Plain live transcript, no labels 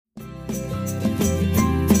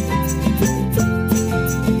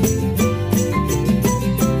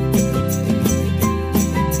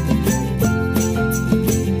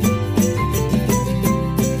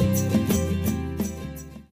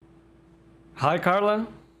Hi, Karla.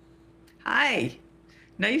 Hi,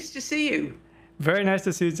 nice to see you. Very nice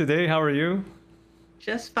to see you today. How are you?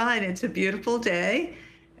 Just fine. It's a beautiful day,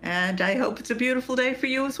 and I hope it's a beautiful day for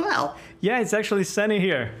you as well. Yeah, it's actually sunny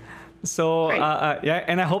here. So, yeah,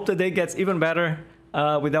 and I hope the day gets even better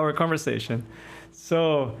with our conversation.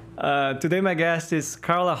 So, today my guest is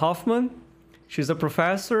Karla Hoffman. She's a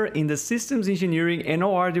professor in the Systems Engineering and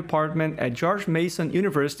OR department at George Mason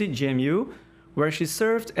University, GMU, where she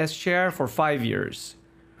served as chair for 5 years.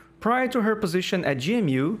 Prior to her position at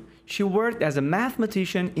GMU, she worked as a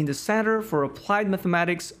mathematician in the Center for Applied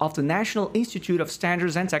Mathematics of the National Institute of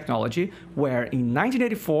Standards and Technology, where in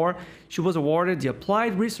 1984 she was awarded the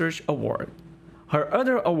Applied Research Award. Her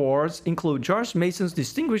other awards include George Mason's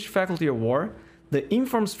Distinguished Faculty Award, the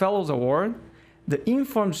INFORMS Fellows Award, the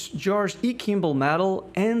INFORMS George E. Kimball Medal,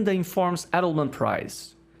 and the INFORMS Edelman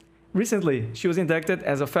Prize. Recently, she was inducted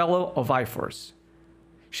as a Fellow of IFORS.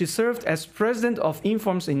 She served as president of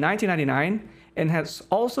INFORMS in 1999 and has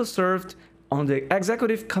also served on the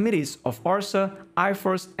Executive Committees of ORSA,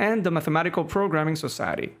 IFORS, and the Mathematical Programming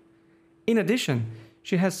Society. In addition,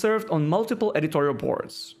 she has served on multiple editorial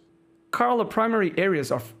boards. Karla's primary areas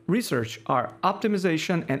of research are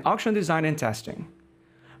optimization and auction design and testing.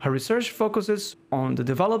 Her research focuses on the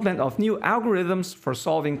development of new algorithms for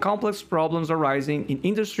solving complex problems arising in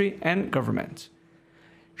industry and government.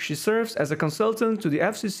 She serves as a consultant to the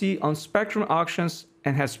FCC on spectrum auctions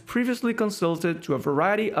and has previously consulted to a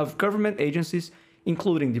variety of government agencies,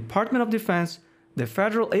 including the Department of Defense, the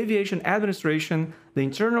Federal Aviation Administration, the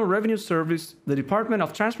Internal Revenue Service, the Department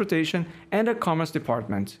of Transportation, and the Commerce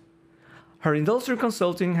Department. Her industrial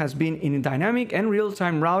consulting has been in dynamic and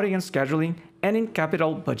real-time routing and scheduling and in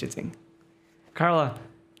capital budgeting. Karla,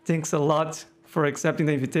 thanks a lot for accepting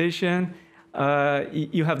the invitation.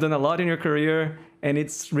 You have done a lot in your career, and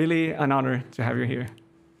it's really an honor to have you here.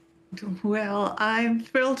 Well, I'm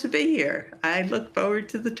thrilled to be here. I look forward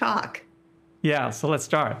to the talk. Yeah, so let's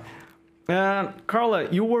start. Karla,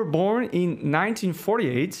 you were born in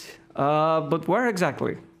 1948, but where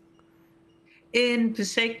exactly? In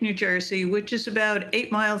Passaic, New Jersey, which is about 8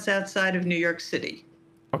 miles outside of New York City.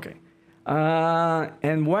 Okay.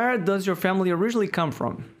 And where does your family originally come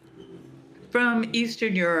from? From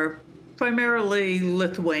Eastern Europe, primarily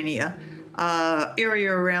Lithuania,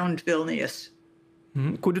 area around Vilnius.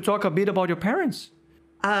 Mm-hmm. Could you talk a bit about your parents?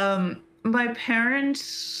 My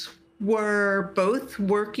parents were both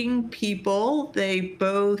working people. They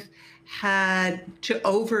both had to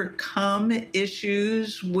overcome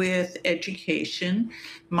issues with education.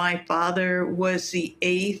 My father was the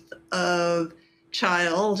 8th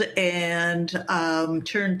child and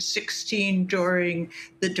turned 16 during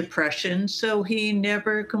the Depression, so he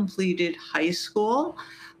never completed high school,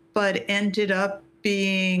 but ended up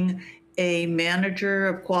being a manager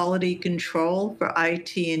of quality control for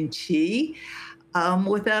IT&T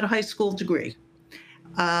without a high school degree.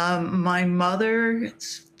 My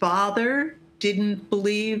mother's father didn't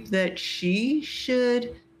believe that she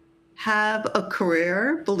should have a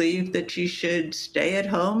career, believed that she should stay at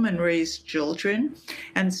home and raise children.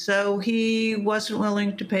 And so he wasn't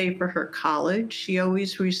willing to pay for her college. She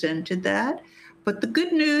always resented that. But the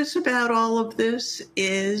good news about all of this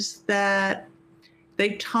is that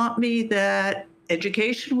they taught me that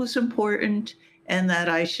education was important and that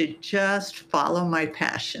I should just follow my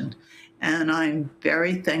passion. And I'm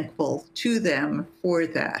very thankful to them for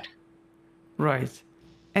that. Right.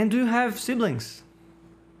 And do you have siblings?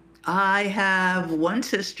 I have one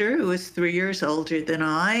sister who is 3 years older than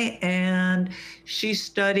I, and she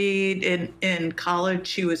studied in college.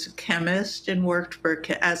 She was a chemist and worked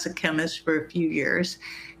as a chemist for a few years.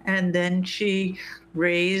 And then she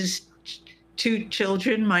raised 2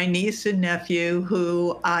 children, my niece and nephew,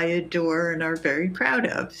 who I adore and are very proud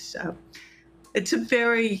of. So it's a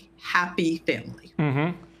very happy family.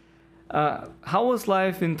 Mm-hmm. How was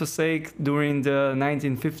life in Passaic during the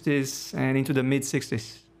 1950s and into the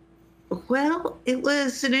mid-60s? Well, it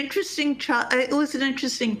was an interesting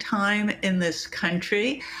time in this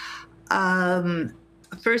country.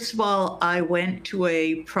 First of all, I went to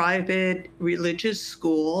a private religious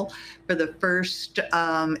school for the first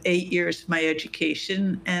 8 years of my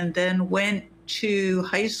education, and then went to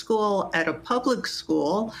high school at a public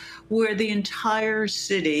school where the entire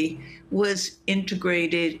city was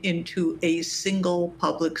integrated into a single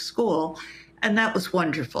public school. And that was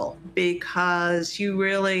wonderful because you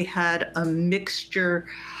really had a mixture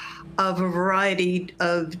of a variety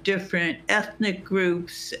of different ethnic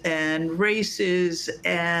groups and races,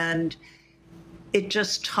 and it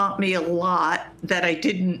just taught me a lot that I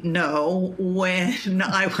didn't know when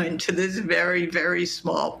I went to this very, very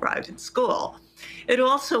small private school. It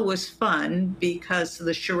also was fun because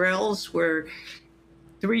the Shirelles were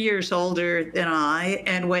 3 years older than I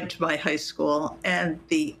and went to my high school. And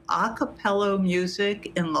the a cappella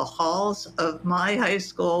music in the halls of my high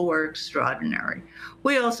school were extraordinary.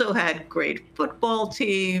 We also had a great football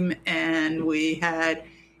team, and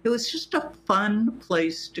it was just a fun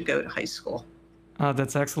place to go to high school.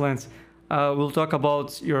 That's excellent. We'll talk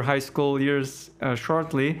about your high school years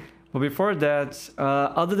shortly. But before that,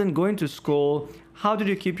 other than going to school, how did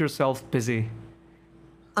you keep yourself busy?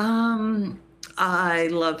 I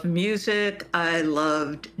loved music. I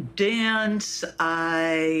loved dance.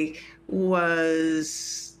 I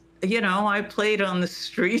played on the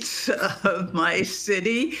streets of my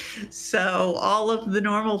city. So all of the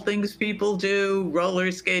normal things people do,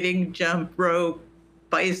 roller skating, jump rope,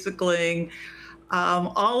 bicycling,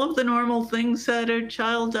 all of the normal things that a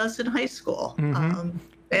child does in high school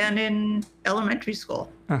and in elementary school.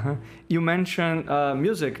 You mentioned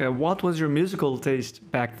music. What was your musical taste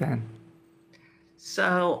back then?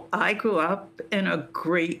 So I grew up in a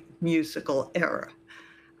great musical era.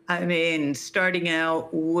 I mean, starting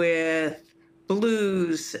out with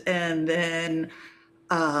blues and then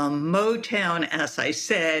Motown. As I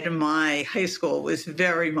said, my high school was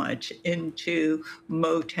very much into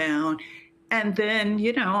Motown. And then,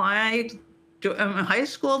 in high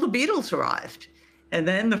school, the Beatles arrived, and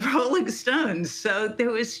then the Rolling Stones. So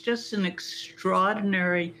there was just an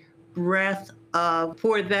extraordinary breadth of,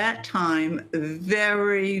 for that time,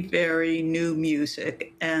 very, very new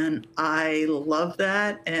music. And I love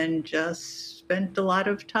that and just spent a lot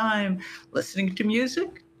of time listening to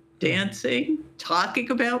music, dancing,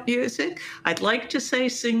 talking about music. I'd like to say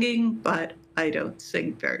singing, but I don't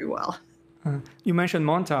sing very well. You mentioned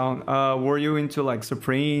Motown. Were you into like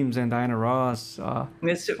Supremes and Diana Ross?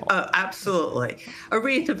 Absolutely.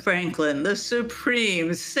 Aretha Franklin, the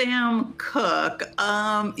Supremes, Sam Cooke.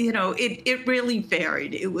 It really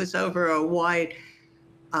varied. It was over a wide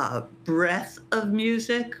breadth of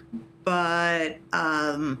music, but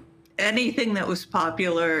anything that was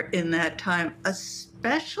popular in that time,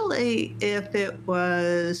 especially if it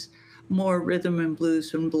was more rhythm and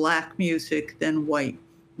blues and black music than white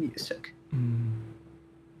music.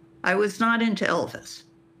 I was not into Elvis.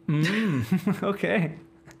 Okay.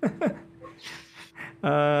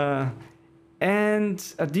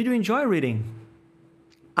 And did you enjoy reading?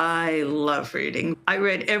 I love reading. I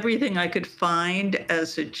read everything I could find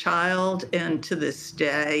as a child, and to this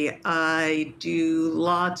day, I do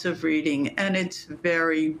lots of reading, and it's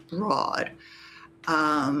very broad.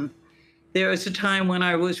 There was a time when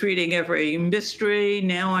I was reading every mystery.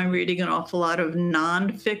 Now I'm reading an awful lot of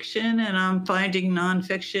nonfiction, and I'm finding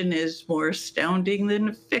nonfiction is more astounding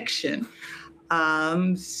than fiction.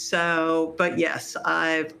 But yes,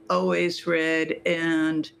 I've always read,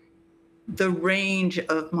 and the range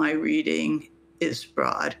of my reading is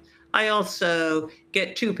broad. I also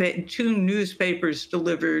get two newspapers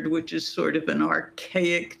delivered, which is sort of an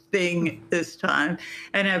archaic thing this time,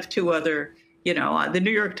 and have two other. The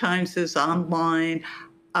New York Times is online,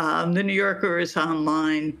 the New Yorker is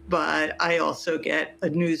online, but I also get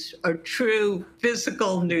a true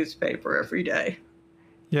physical newspaper every day.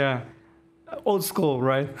 Yeah. Old school,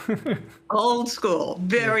 right? Old school,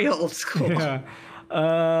 very old school. Yeah.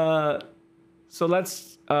 So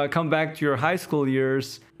let's come back to your high school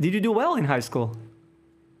years. Did you do well in high school?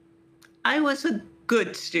 I was a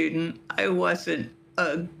good student. I wasn't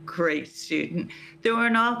a great student.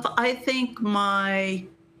 I think my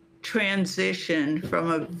transition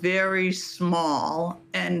from a very small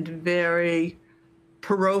and very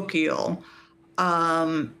parochial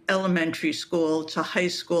elementary school to high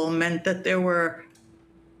school meant that there were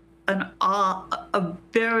a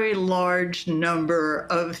very large number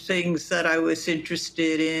of things that I was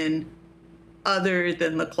interested in other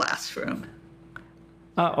than the classroom.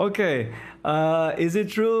 Okay. Is it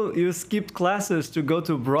true you skipped classes to go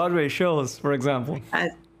to Broadway shows, for example?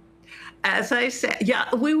 As I said, yeah,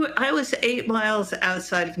 I was 8 miles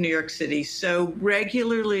outside of New York City. So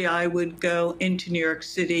regularly I would go into New York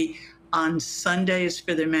City on Sundays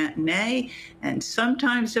for the matinee. And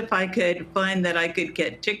sometimes if I could find that I could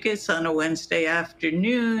get tickets on a Wednesday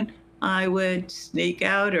afternoon, I would sneak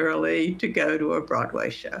out early to go to a Broadway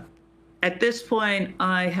show. At this point,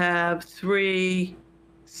 I have 3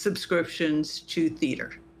 subscriptions to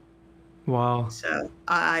theater. Wow. So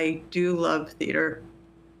I do love theater,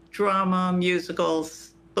 drama,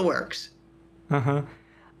 musicals, the works.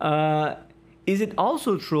 Is it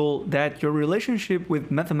also true that your relationship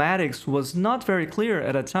with mathematics was not very clear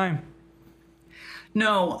at a time?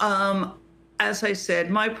 No, as I said,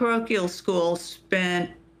 my parochial school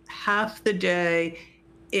spent half the day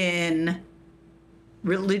in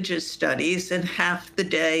religious studies and half the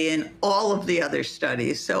day in all of the other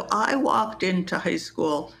studies. So I walked into high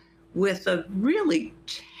school with a really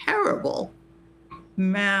terrible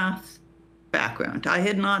math background. I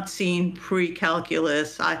had not seen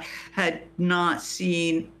pre-calculus. I had not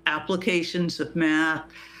seen applications of math.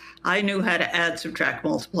 I knew how to add, subtract,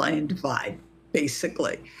 multiply, and divide,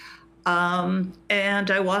 basically. And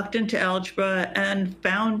I walked into algebra and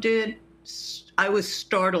found it, I was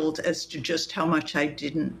startled as to just how much I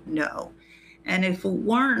didn't know. And if it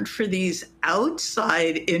weren't for these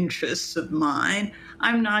outside interests of mine,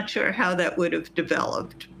 I'm not sure how that would have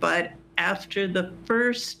developed. But after the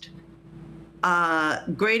first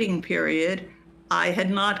grading period, I had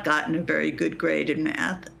not gotten a very good grade in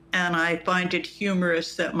math. And I find it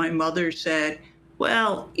humorous that my mother said,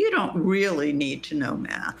 well, you don't really need to know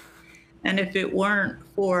math. And if it weren't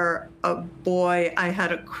for a boy I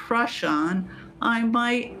had a crush on, I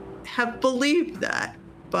might have believed that.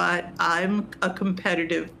 But I'm a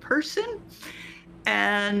competitive person,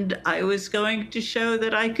 and I was going to show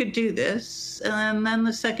that I could do this. And then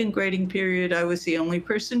the second grading period, I was the only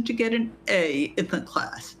person to get an A in the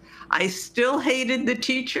class. I still hated the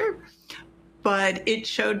teacher, but it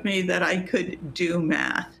showed me that I could do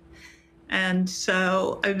math. And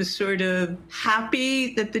so I was sort of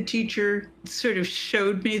happy that the teacher sort of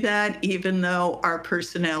showed me that, even though our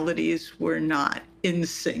personalities were not in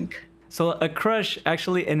sync. So a crush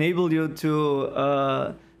actually enabled you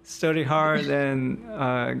to study hard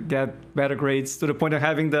and get better grades to the point of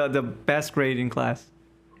having the best grade in class.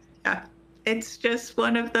 Yeah, it's just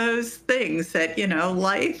one of those things that, you know,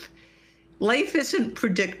 life isn't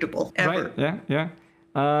predictable ever. Right, yeah.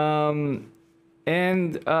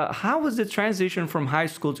 And how was the transition from high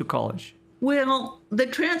school to college? Well, the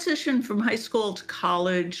transition from high school to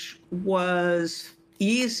college was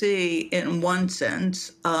easy in one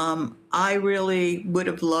sense. I really would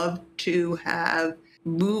have loved to have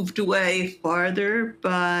moved away farther,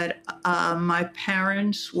 but my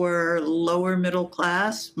parents were lower middle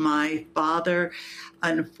class. My father,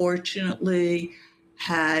 unfortunately,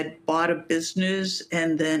 had bought a business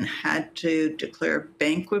and then had to declare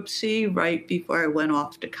bankruptcy right before I went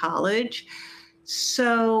off to college.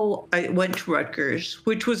 So I went to Rutgers,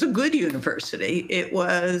 which was a good university. It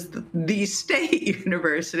was the state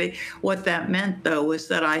university. What that meant, though, was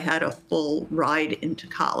that I had a full ride into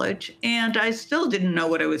college, and I still didn't know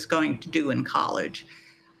what I was going to do in college.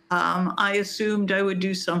 I assumed I would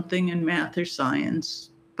do something in math or science,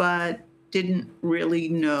 but didn't really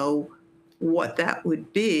know what that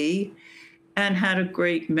would be, and had a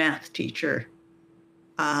great math teacher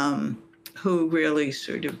who really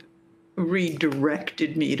sort of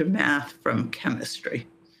redirected me to math from chemistry.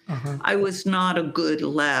 I was not a good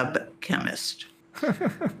lab chemist.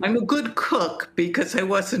 I'm a good cook because I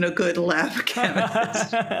wasn't a good lab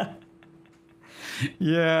chemist.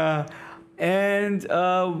 Yeah. And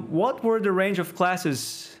what were the range of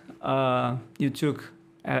classes you took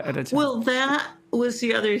at the time? Well, that was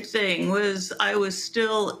the other thing, was I was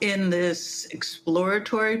still in this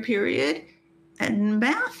exploratory period. And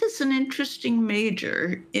math is an interesting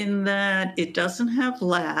major in that it doesn't have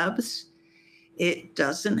labs. It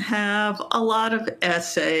doesn't have a lot of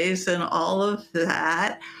essays and all of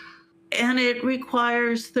that. And it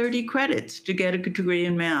requires 30 credits to get a degree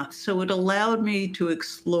in math. So it allowed me to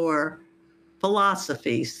explore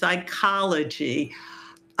philosophy, psychology,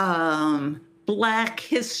 Black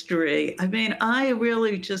history. I mean, I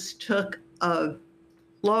really just took a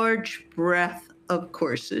large breadth of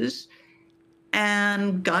courses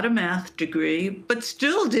and got a math degree, but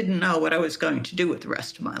still didn't know what I was going to do with the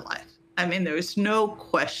rest of my life. I mean, there was no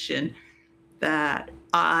question that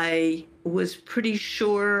I was pretty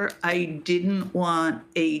sure I didn't want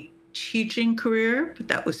a teaching career, but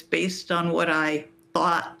that was based on what I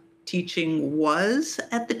thought teaching was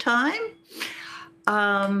at the time.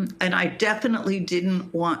 And I definitely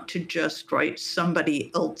didn't want to just write somebody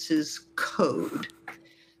else's code.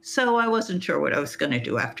 So I wasn't sure what I was going to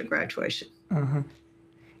do after graduation.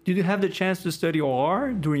 Did you have the chance to study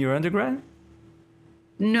OR during your undergrad?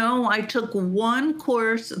 No, I took one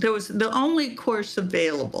course. There was the only course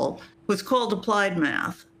available was called Applied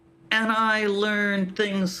Math. And I learned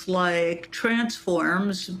things like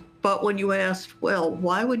transforms. But when you asked, well,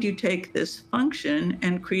 why would you take this function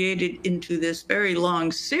and create it into this very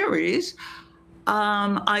long series?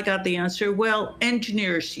 I got the answer, well,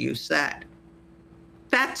 engineers use that.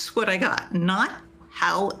 That's what I got. Not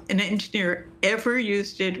how an engineer ever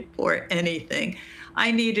used it for anything.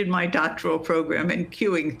 I needed my doctoral program in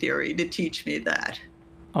queuing theory to teach me that.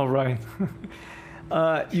 All right.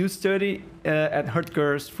 You studied at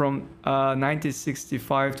Rutgers from 1965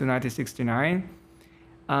 to 1969.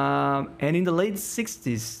 And in the late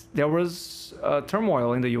 60s, there was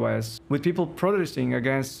turmoil in the US with people protesting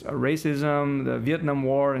against racism, the Vietnam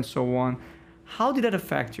War, and so on. How did that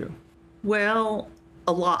affect you? Well,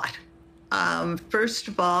 a lot. First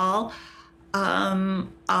of all,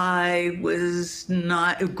 I was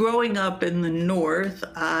not growing up in the North.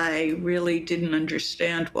 I really didn't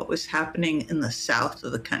understand what was happening in the South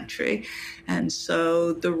of the country. And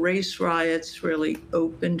so the race riots really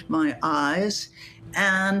opened my eyes.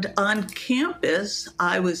 And on campus,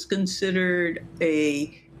 I was considered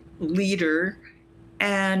a leader.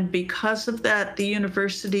 And because of that, the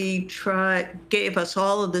university gave us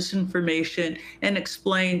all of this information and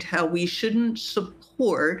explained how we shouldn't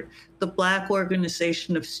support the Black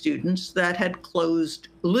organization of students that had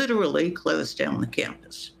literally closed down the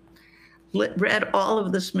campus. Read all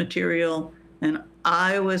of this material, and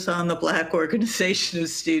I was on the Black organization of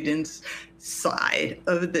students side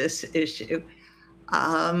of this issue.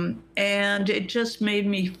 And it just made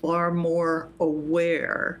me far more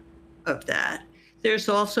aware of that. There's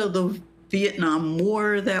also the Vietnam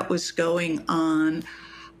War that was going on,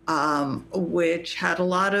 which had a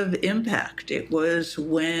lot of impact. It was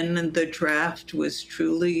when the draft was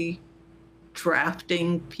truly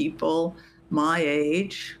drafting people my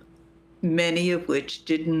age, many of which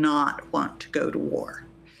did not want to go to war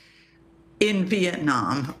in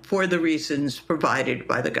Vietnam for the reasons provided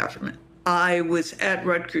by the government. I was at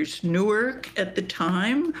Rutgers Newark at the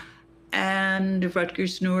time, and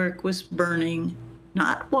Rutgers Newark was burning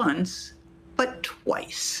not once, but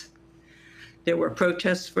twice. There were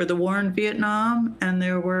protests for the war in Vietnam, and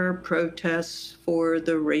there were protests for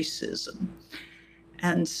the racism.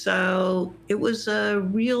 And so it was a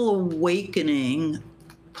real awakening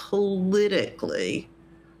politically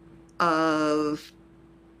of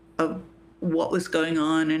what was going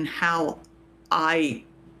on and how I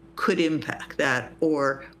could impact that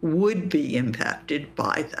or would be impacted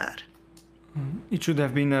by that. It should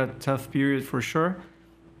have been a tough period for sure,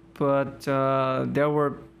 but there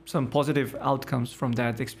were some positive outcomes from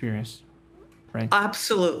that experience, right?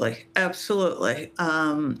 Absolutely, absolutely.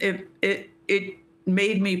 It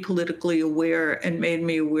made me politically aware and made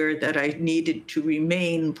me aware that I needed to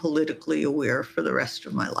remain politically aware for the rest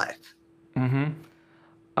of my life. Mm-hmm.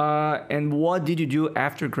 And what did you do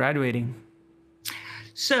after graduating?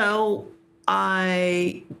 So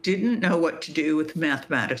I didn't know what to do with a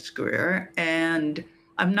mathematics career, and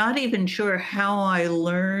I'm not even sure how I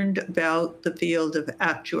learned about the field of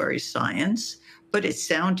actuary science, but it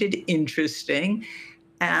sounded interesting.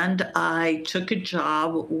 And I took a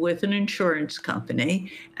job with an insurance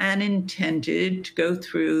company and intended to go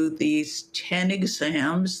through these 10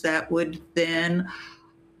 exams that would then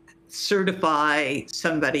certify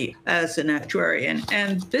somebody as an actuarian.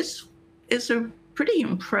 And this is a pretty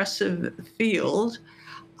impressive field.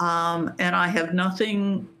 And I have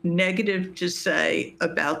nothing negative to say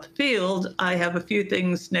about the field. I have a few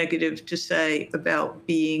things negative to say about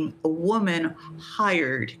being a woman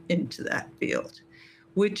hired into that field,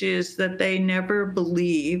 which is that they never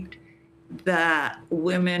believed that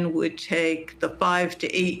women would take the 5 to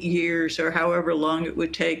 8 years or however long it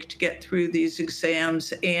would take to get through these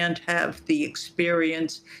exams and have the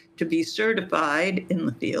experience to be certified in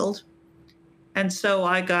the field. And so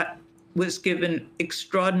I was given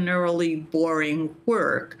extraordinarily boring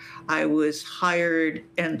work. I was hired,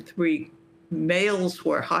 and 3 males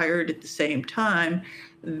were hired at the same time.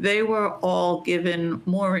 They were all given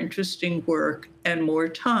more interesting work and more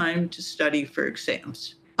time to study for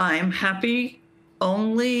exams. I'm happy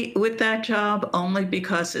only with that job, only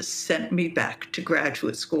because it sent me back to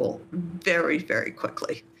graduate school very, very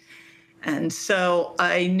quickly. And so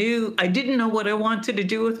I didn't know what I wanted to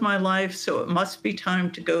do with my life, so it must be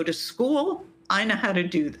time to go to school. I know how to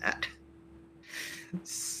do that.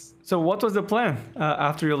 So what was the plan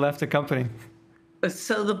after you left the company?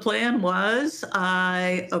 So the plan was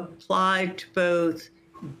I applied to both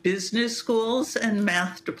business schools and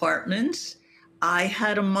math departments. I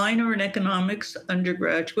had a minor in economics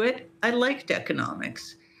undergraduate. I liked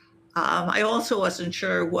economics. I also wasn't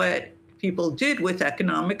sure what people did with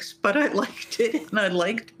economics, but I liked it and I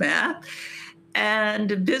liked math.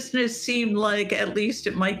 And business seemed like at least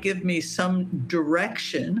it might give me some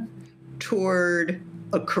direction toward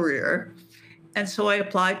a career. And so I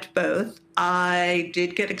applied to both. I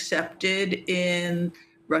did get accepted in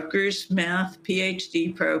Rutgers math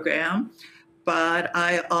PhD program, but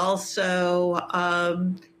I also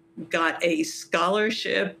got a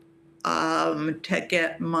scholarship to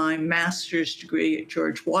get my master's degree at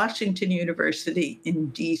George Washington University in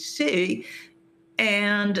D.C.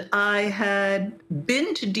 And I had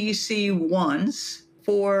been to D.C. once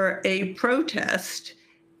for a protest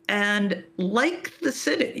and liked the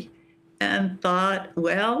city and thought,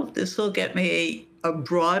 well, this will get me a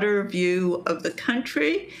broader view of the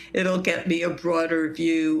country. It'll get me a broader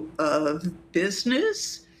view of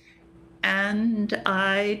business. And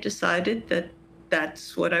I decided that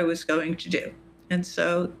that's what I was going to do. And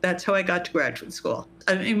so that's how I got to graduate school.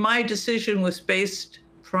 I mean, my decision was based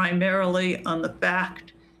primarily on the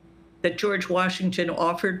fact that George Washington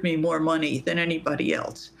offered me more money than anybody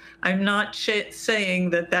else. I'm not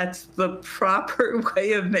saying that that's the proper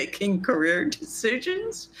way of making career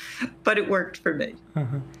decisions, but it worked for me.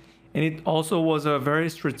 Uh-huh. And it also was a very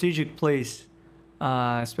strategic place,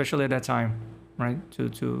 especially at that time, right?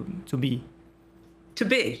 To be. To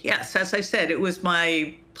be, yes. As I said, it was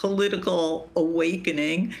my political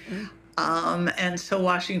awakening. And so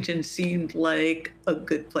Washington seemed like a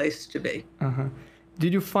good place to be. Uh-huh.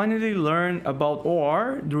 Did you finally learn about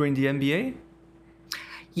OR during the MBA?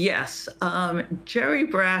 Yes. Jerry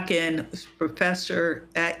Bracken was professor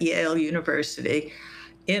at Yale University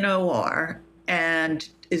in OR and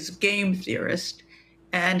is a game theorist.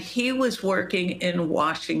 And he was working in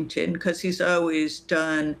Washington because he's always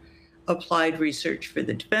done applied research for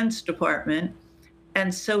the Defense Department.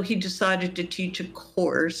 And so he decided to teach a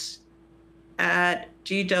course at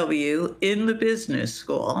GW in the business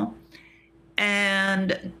school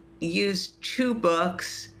and used 2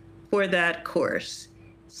 books for that course: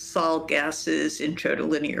 Saul Gass's Intro to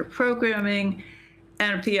Linear Programming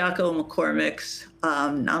and Fiacco McCormick's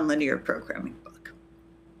Nonlinear Programming book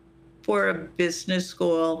for a business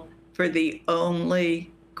school for the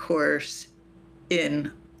only course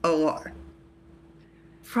in OR.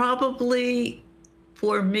 Probably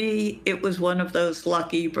for me, it was one of those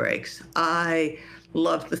lucky breaks. I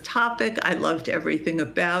loved the topic. I loved everything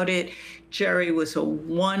about it. Jerry was a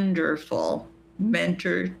wonderful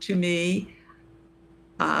mentor to me.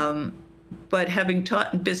 But having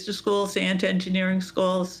taught in business schools and engineering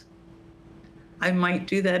schools, I might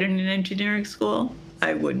do that in an engineering school.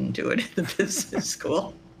 I wouldn't do it in the business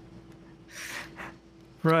school.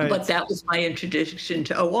 Right. But that was my introduction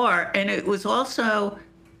to OR. And it was also,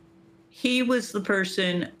 he was the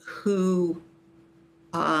person who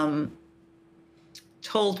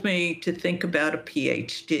told me to think about a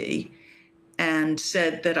PhD and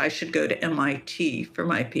said that I should go to MIT for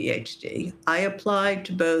my PhD. I applied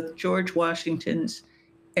to both George Washington's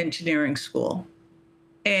engineering school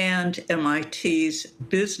and MIT's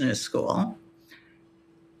business school.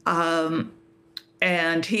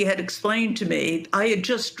 And he had explained to me, I had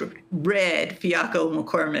just read Fiacco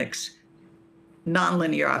McCormick's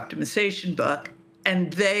Nonlinear Optimization book,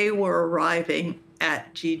 and they were arriving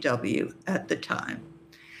at GW at the time.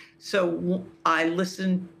 So I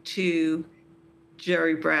listened to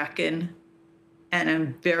Jerry Bracken, and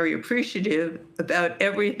I'm very appreciative about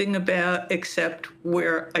everything about except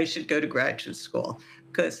where I should go to graduate school,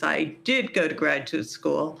 because I did go to graduate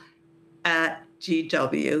school at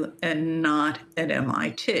GW and not at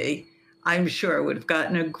MIT. I'm sure I would have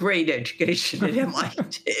gotten a great education at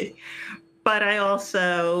MIT. But I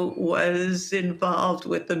also was involved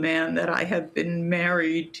with the man that I have been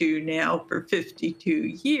married to now for 52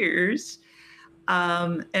 years,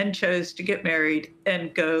 and chose to get married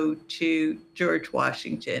and go to George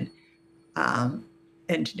Washington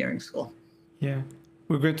Engineering School. Yeah,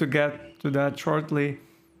 we're going to get to that shortly.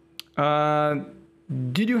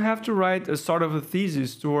 Did you have to write a sort of a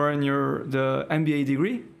thesis to earn the MBA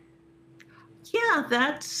degree? Yeah,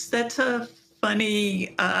 that's a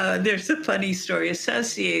funny, there's a funny story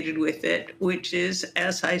associated with it, which is,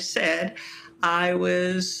 as I said, I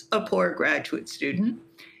was a poor graduate student.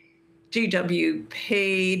 GW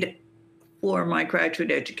paid for my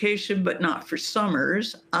graduate education, but not for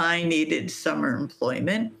summers. I needed summer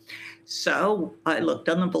employment. So I looked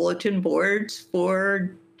on the bulletin boards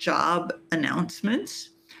for job announcements.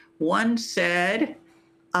 One said,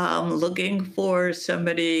 looking for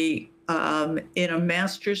somebody in a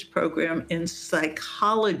master's program in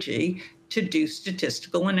psychology to do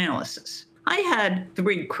statistical analysis. I had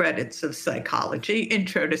 3 credits of psychology,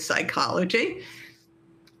 intro to psychology,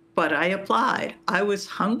 but I applied. I was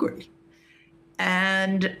hungry.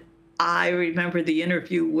 And I remember the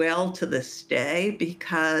interview well to this day,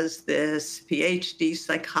 because this PhD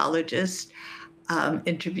psychologist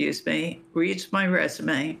interviews me, reads my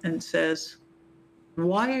resume, and says,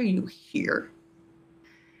 "Why are you here?"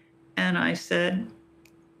 And I said,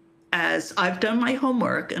 as I've done my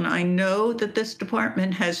homework, and I know that this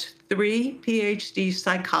department has 3 PhD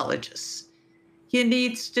psychologists. You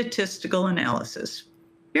need statistical analysis.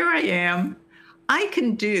 Here I am. I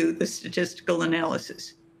can do the statistical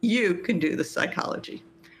analysis. You can do the psychology.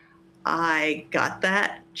 I got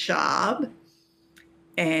that job,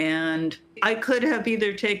 and I could have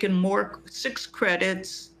either taken more 6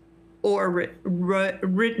 credits or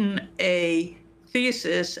written a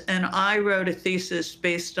thesis, and I wrote a thesis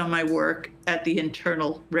based on my work at the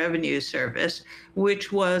Internal Revenue Service,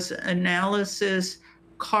 which was analysis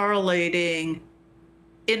correlating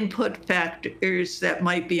input factors that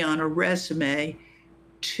might be on a resume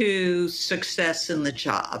to success in the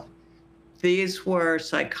job. These were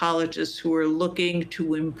psychologists who were looking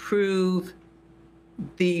to improve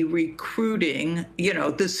the recruiting,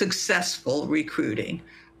 the successful recruiting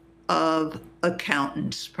of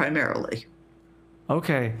accountants primarily.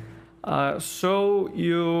 Okay. So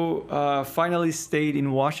you finally stayed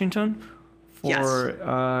in Washington for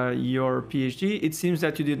Yes. Your PhD. It seems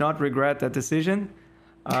that you did not regret that decision.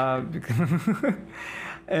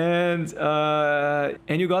 And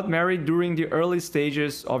you got married during the early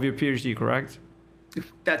stages of your PhD, correct?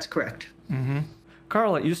 That's correct. Mm-hmm.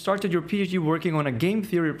 Karla, you started your PhD working on a game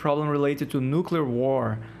theory problem related to nuclear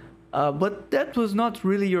war. But that was not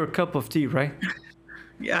really your cup of tea, right?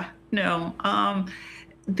 Yeah, no.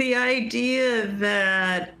 The idea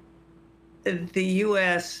that the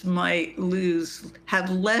U.S. might have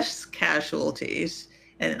less casualties,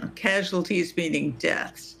 and casualties meaning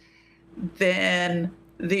deaths, than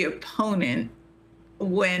the opponent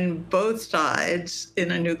when both sides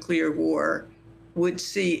in a nuclear war would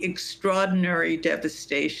see extraordinary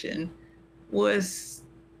devastation was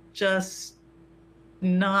just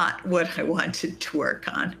not what I wanted to work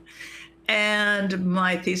on. And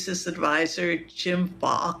my thesis advisor, Jim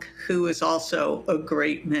Falk, who is also a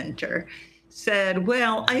great mentor, said,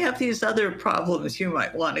 well, I have these other problems you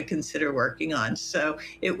might want to consider working on. So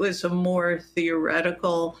it was a more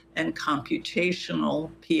theoretical and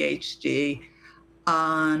computational PhD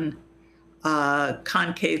on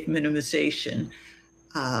concave minimization.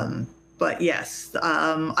 But yes,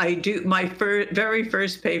 I do. My very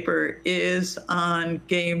first paper is on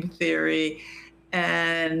game theory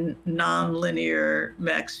and nonlinear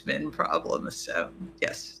max-min problems. So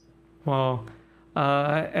yes. Well,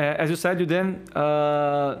 as you said, you then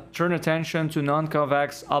turn attention to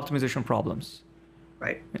non-convex optimization problems.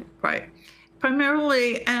 Right.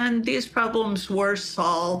 Primarily, and these problems were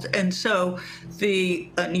solved. And so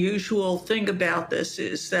the unusual thing about this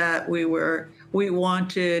is that we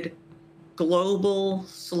wanted global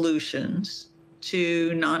solutions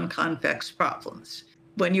to non-convex problems.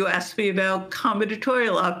 When you ask me about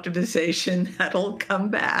combinatorial optimization, that'll come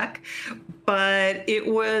back. But it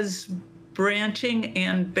was branching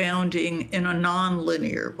and bounding in a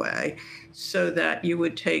nonlinear way so that you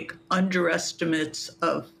would take underestimates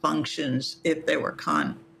of functions if they were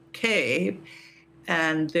concave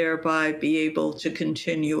and thereby be able to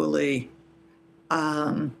continually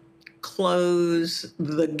close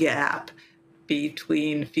the gap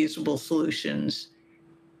between feasible solutions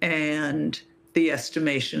and the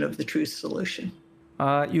estimation of the truth solution.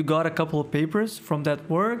 You got a couple of papers from that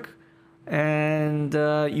work, and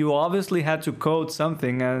you obviously had to code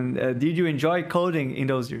something. And did you enjoy coding in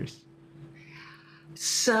those years?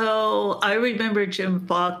 So I remember Jim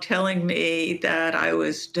Falk telling me that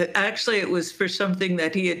actually it was for something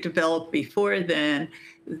that he had developed before then,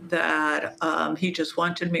 that he just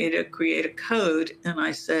wanted me to create a code. And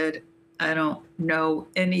I said, I don't know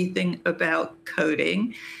anything about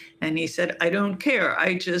coding. And he said, I don't care.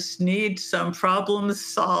 I just need some problems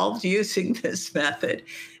solved using this method.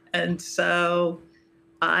 And so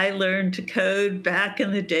I learned to code back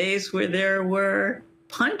in the days where there were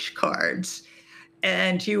punch cards.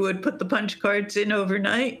 And you would put the punch cards in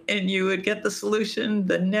overnight and you would get the solution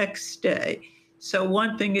the next day. So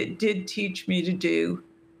one thing it did teach me to do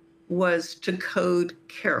was to code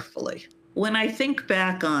carefully. When I think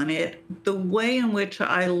back on it, the way in which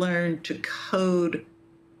I learned to code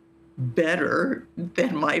better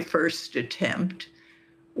than my first attempt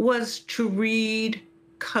was to read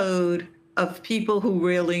code of people who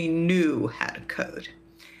really knew how to code.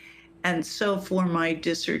 And so for my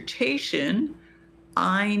dissertation,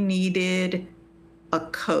 I needed a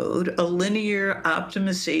code, a linear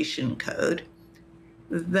optimization code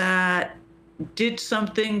that did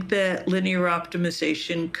something that linear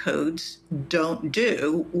optimization codes don't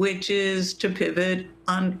do, which is to pivot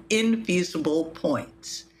on infeasible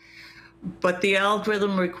points. But the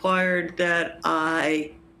algorithm required that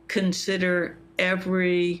I consider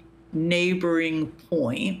every neighboring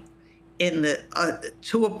point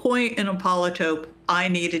to a point in a polytope, I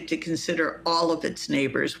needed to consider all of its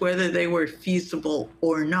neighbors, whether they were feasible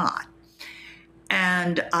or not.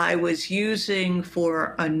 And I was using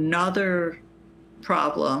for another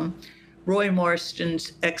problem Roy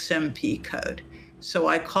Marston's XMP code. So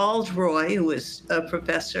I called Roy, who was a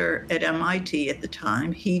professor at MIT at the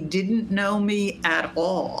time. He didn't know me at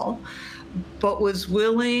all, but was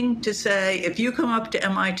willing to say, if you come up to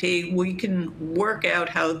MIT, we can work out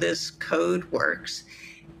how this code works.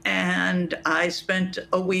 And I spent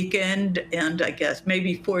a weekend and I guess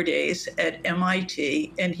maybe 4 days at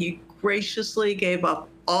MIT, and he graciously gave up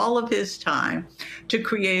all of his time to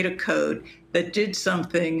create a code that did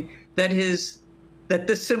something that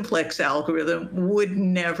the simplex algorithm would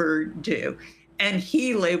never do. And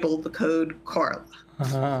he labeled the code Karla.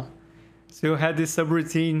 Uh-huh. So you had this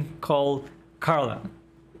subroutine called Karla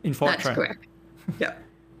in Fortran. That's correct. Yeah.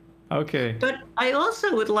 Okay. But I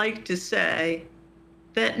also would like to say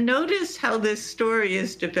that notice how this story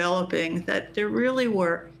is developing, that there really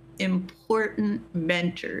were important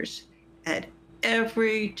mentors at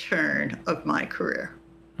every turn of my career.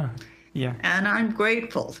 Yeah. And I'm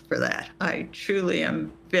grateful for that. I truly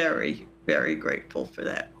am very, very grateful for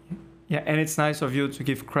that. Yeah, and it's nice of you to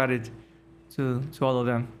give credit to all of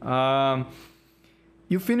them.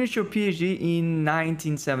 You finished your PhD in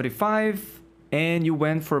 1975, and you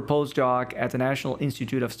went for a postdoc at the National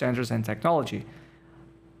Institute of Standards and Technology.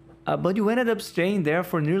 But you ended up staying there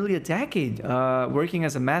for nearly a decade, working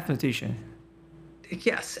as a mathematician.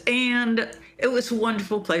 Yes, and it was a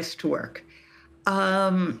wonderful place to work.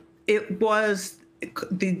 The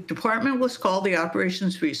department was called the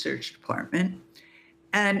Operations Research Department,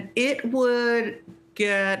 and it would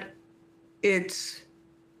get its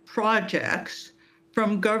projects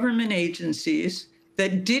from government agencies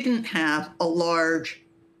that didn't have a large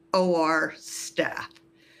OR staff.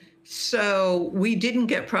 So we didn't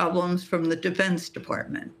get problems from the Defense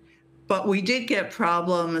Department, but we did get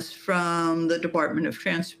problems from the Department of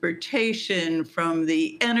Transportation, from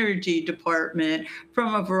the Energy Department,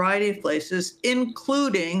 from a variety of places,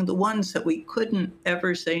 including the ones that we couldn't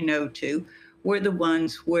ever say no to, were the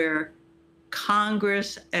ones where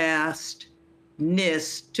Congress asked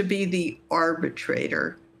NIST to be the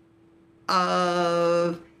arbitrator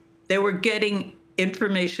of, they were getting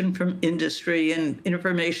information from industry and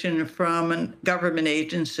information from a government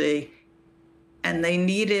agency, and they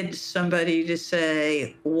needed somebody to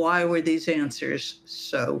say, why were these answers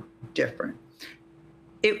so different?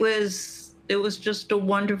 It was just a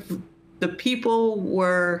wonderful, the people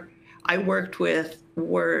I worked with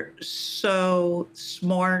were so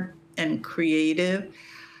smart and creative.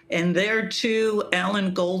 And there too,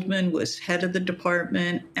 Alan Goldman was head of the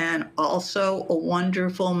department and also a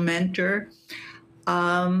wonderful mentor.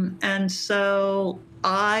 And so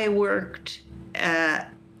I worked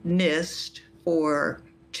at NIST for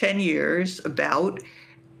 10 years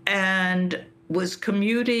and was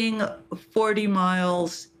commuting 40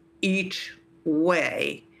 miles each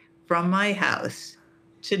way from my house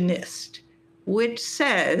to NIST, which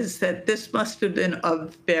says that this must have been a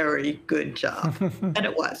very good job. And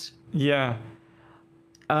it was. Yeah.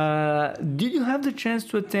 Did you have the chance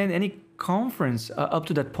to attend any conference up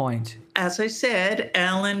to that point? As I said,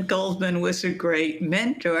 Alan Goldman was a great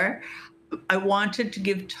mentor. I wanted to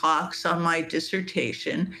give talks on my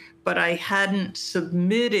dissertation, but I hadn't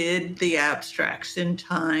submitted the abstracts in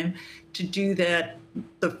time to do that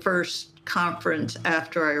the first conference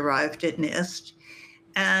after I arrived at NIST.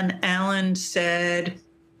 And Alan said,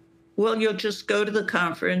 well, you'll just go to the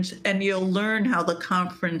conference and you'll learn how the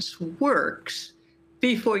conference works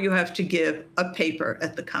before you have to give a paper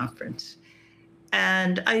at the conference.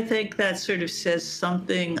 And I think that sort of says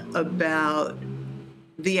something about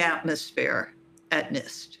the atmosphere at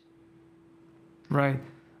NIST. Right.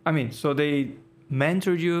 I mean, so they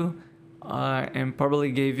mentored you and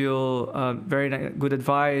probably gave you very good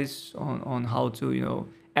advice on how to,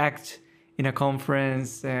 act in a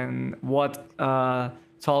conference and what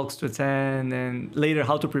talks to attend, and later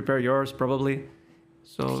how to prepare yours, probably.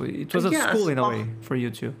 So it was a school in a way for you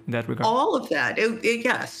too, in that regard. All of that.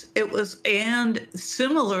 Yes, it was. And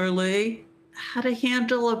similarly, how to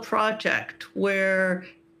handle a project where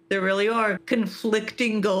there really are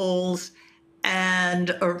conflicting goals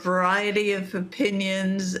and a variety of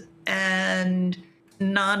opinions, and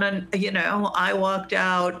I walked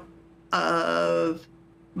out of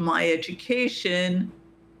my education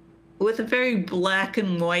with a very black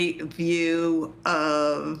and white view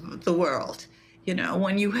of the world.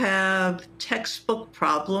 When you have textbook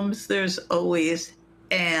problems, there's always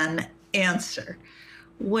an answer.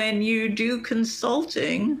 When you do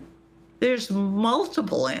consulting, There's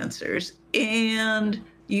multiple answers, and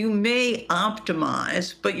you may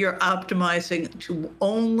optimize, but you're optimizing to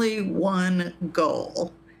only one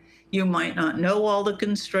goal. You might not know all the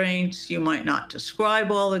constraints. You might not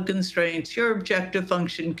describe all the constraints. Your objective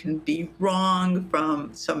function can be wrong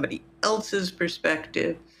from somebody else's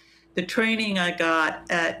perspective. The training I got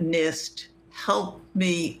at NIST helped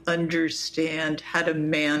me understand how to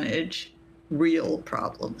manage real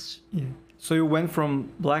problems. Yeah. So you went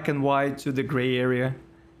from black and white to the gray area,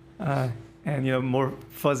 and more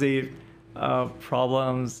fuzzy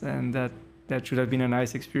problems, and that should have been a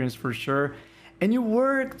nice experience for sure. And you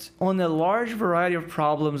worked on a large variety of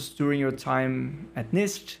problems during your time at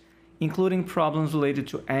NIST, including problems related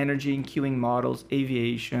to energy and queuing models,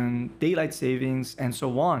 aviation, daylight savings, and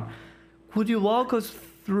so on. Could you walk us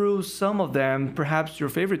through some of them, perhaps your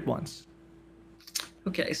favorite ones?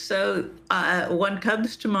 Okay, so one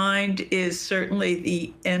comes to mind is certainly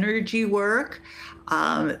the energy work.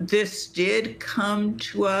 This did come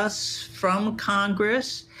to us from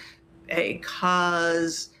Congress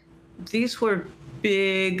because these were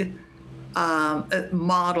big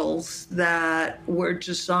models that were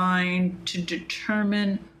designed to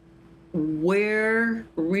determine where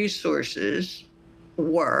resources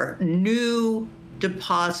were, new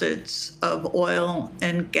deposits of oil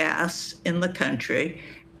and gas in the country,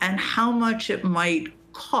 and how much it might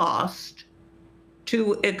cost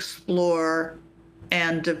to explore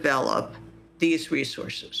and develop these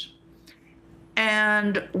resources.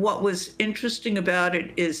 And what was interesting about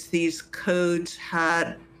it is these codes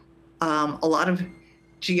had a lot of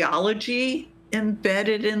geology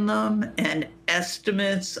embedded in them and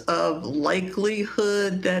estimates of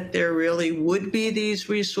likelihood that there really would be these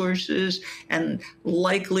resources and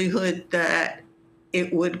likelihood that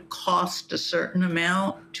it would cost a certain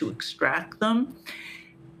amount to extract them.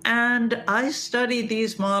 And I studied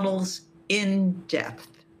these models in depth.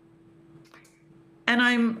 And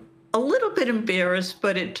I'm a little bit embarrassed,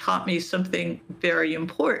 but it taught me something very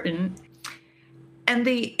important. And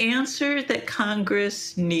the answer that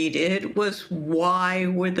Congress needed was, why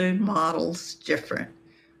were the models different?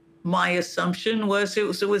 My assumption was it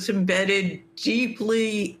was embedded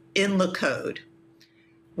deeply in the code.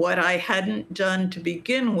 What I hadn't done to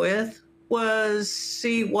begin with was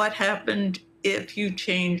see what happened if you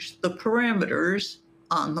changed the parameters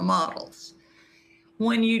on the models.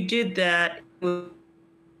 When you did that, it was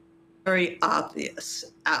very obvious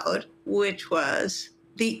out, which was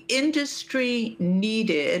the industry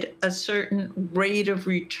needed a certain rate of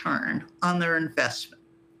return on their investment.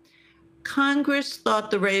 Congress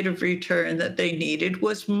thought the rate of return that they needed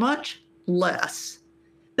was much less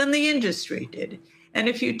than the industry did. And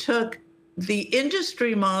if you took the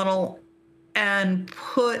industry model and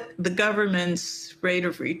put the government's rate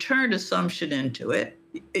of return assumption into it,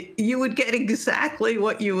 you would get exactly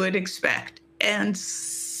what you would expect. And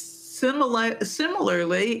similarly,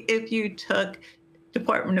 if you took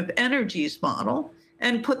Department of Energy's model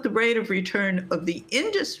and put the rate of return of the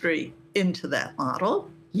industry into that model,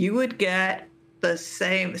 you would get the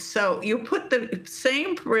same. So you put the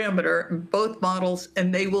same parameter in both models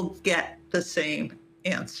and they will get the same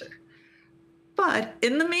answer. But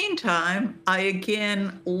in the meantime, I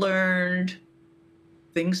again learned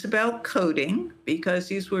things about coding because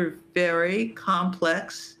these were very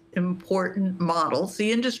complex, important models.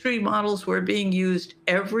 The industry models were being used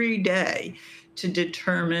every day to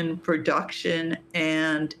determine production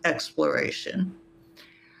and exploration.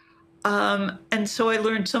 And so I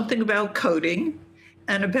learned something about coding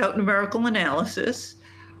and about numerical analysis,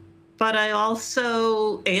 but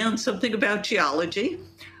and something about geology,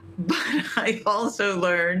 but I also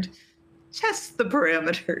learned test the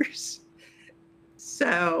parameters.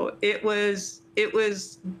 So it was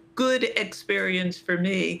good experience for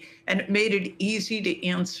me, and it made it easy to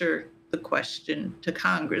answer the question to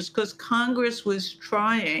Congress, because Congress was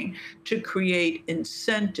trying to create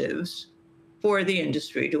incentives for the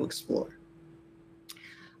industry to explore.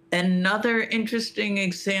 Another interesting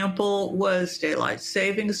example was daylight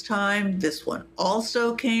savings time. This one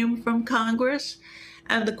also came from Congress.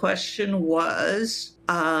 And the question was,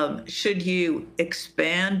 should you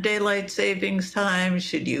expand daylight savings time?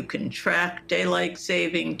 Should you contract daylight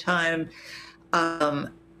saving time?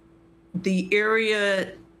 The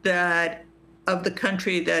area of the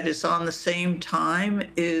country that is on the same time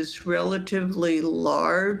is relatively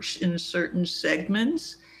large in certain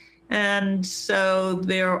segments. And so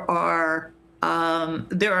there are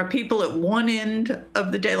people at one end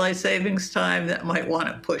of the daylight savings time that might want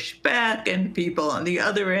to push back, and people on the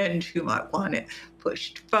other end who might want it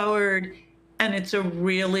pushed forward. And it's a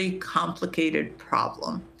really complicated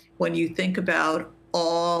problem when you think about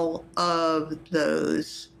all of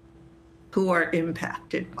those who are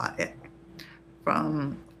impacted by it,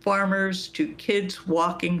 from farmers to kids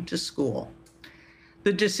walking to school.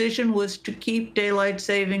 The decision was to keep daylight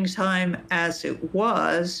savings time as it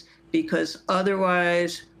was, because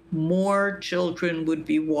otherwise more children would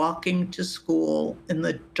be walking to school in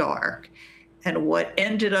the dark. And what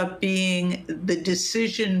ended up being the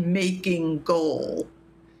decision-making goal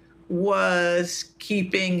was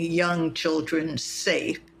keeping young children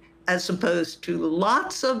safe, as opposed to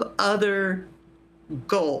lots of other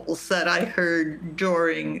goals that I heard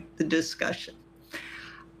during the discussion.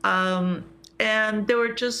 And there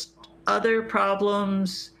were just other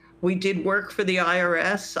problems. We did work for the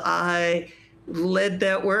IRS. I led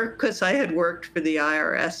that work because I had worked for the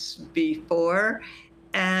IRS before.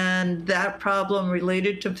 And that problem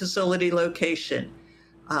related to facility location.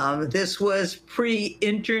 This was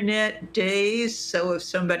pre-internet days, so if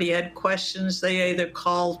somebody had questions, they either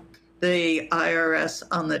called the IRS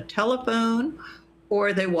on the telephone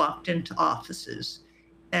or they walked into offices.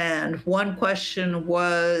 And one question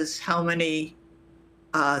was, how much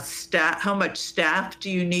staff do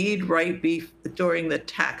you need during the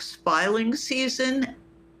tax filing season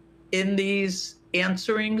in these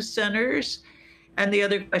answering centers? And the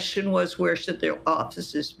other question was, where should their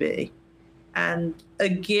offices be? And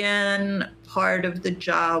again, part of the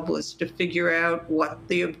job was to figure out what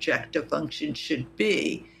the objective function should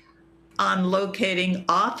be. On locating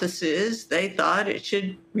offices, they thought it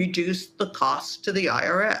should reduce the cost to the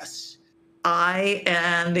IRS. I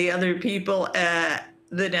and the other people at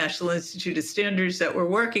the National Institute of Standards that were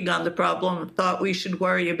working on the problem thought we should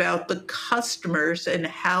worry about the customers and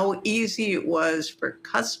how easy it was for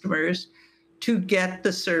customers to get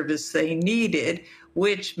the service they needed,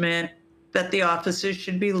 which meant that the offices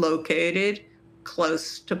should be located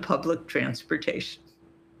close to public transportation.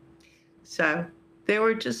 So they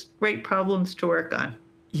were just great problems to work on.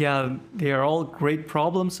 Yeah, they are all great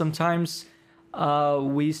problems. Sometimes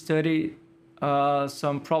we study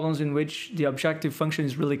some problems in which the objective function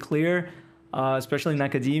is really clear, especially in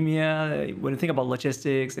academia. When you think about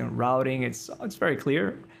logistics and routing, it's very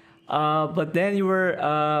clear. But then you were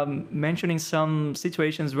mentioning some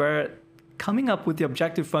situations where coming up with the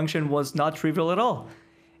objective function was not trivial at all.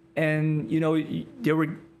 And you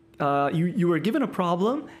were given a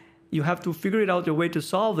problem. You have to figure it out a way to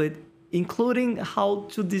solve it, including how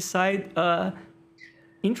to decide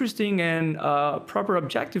interesting and proper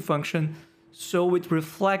objective function so it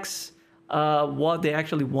reflects what they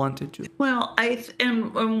actually wanted to. Well,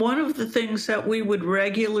 and one of the things that we would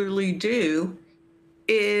regularly do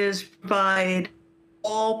is provide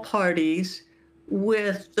all parties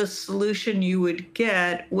with the solution you would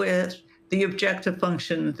get with the objective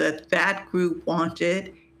function that that group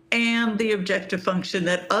wanted and the objective function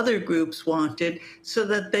that other groups wanted, so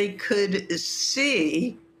that they could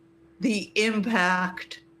see the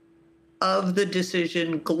impact of the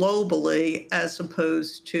decision globally as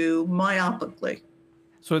opposed to myopically.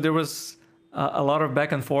 So there was a lot of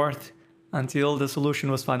back and forth until the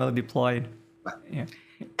solution was finally deployed. Right. Yeah.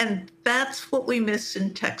 And that's what we miss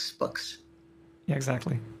in textbooks. Yeah,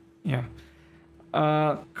 exactly. Yeah.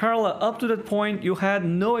 Karla, up to that point, you had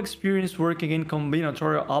no experience working in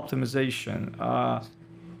combinatorial optimization.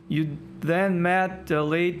 You then met the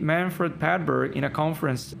late Manfred Padberg in a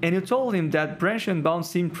conference, and you told him that branch and bound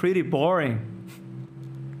seemed pretty boring.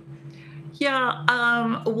 Yeah,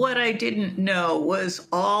 what I didn't know was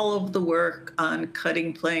all of the work on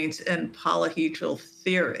cutting planes and polyhedral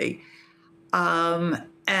theory.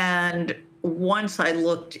 And once I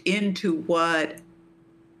looked into what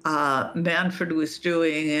Manfred was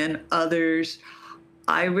doing and others,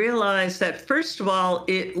 I realized that, first of all,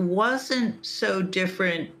 it wasn't so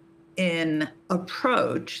different in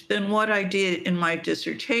approach than what I did in my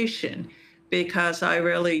dissertation, because I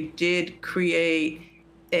really did create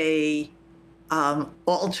a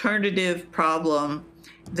alternative problem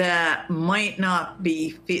that might not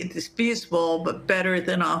be feasible, but better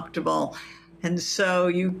than optimal. And so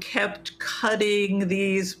you kept cutting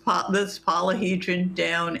this polyhedron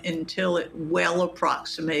down until it well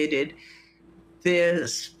approximated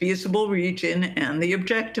this feasible region and the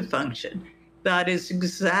objective function. That is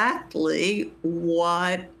exactly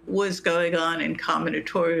what was going on in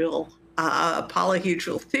combinatorial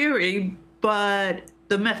polyhedral theory, but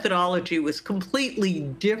the methodology was completely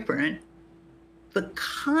different. The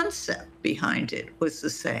concept behind it was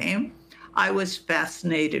the same. I was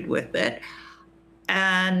fascinated with it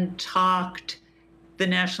and talked the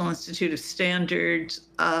National Institute of Standards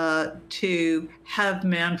to have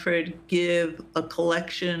Manfred give a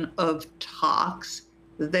collection of talks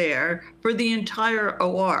there for the entire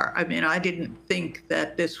OR. I mean, I didn't think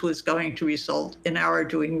that this was going to result in our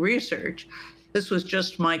doing research. This was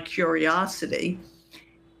just my curiosity.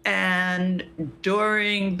 And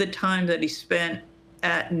during the time that he spent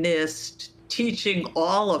at NIST teaching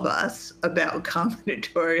all of us about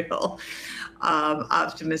combinatorial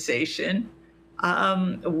optimization,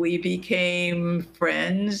 we became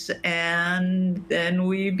friends, and then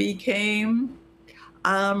we became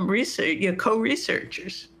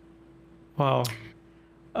co-researchers. Wow.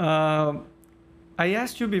 I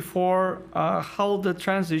asked you before how the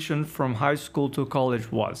transition from high school to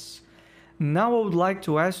college was. Now I would like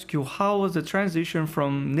to ask you, how was the transition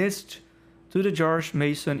from NIST to the George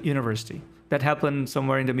Mason University? That happened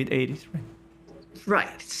somewhere in the mid-'80s, right?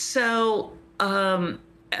 Right. So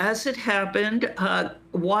as it happened,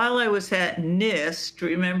 while I was at NIST,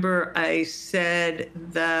 remember I said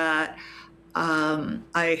that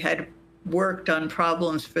I had worked on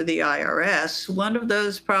problems for the IRS. One of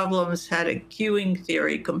those problems had a queuing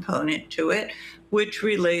theory component to it, which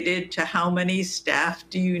related to how many staff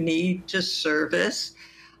do you need to service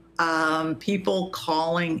people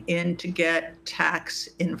calling in to get tax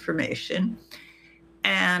information.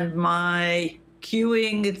 And my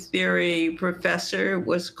queuing theory professor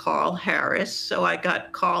was Carl Harris, so I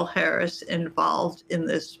got Carl Harris involved in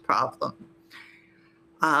this problem.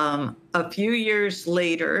 A few years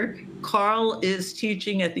later, Carl is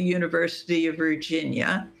teaching at the University of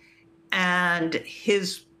Virginia, and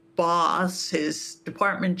his boss, his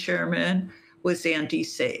department chairman, was Andy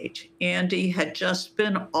Sage. Andy had just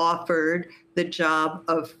been offered the job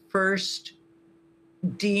of first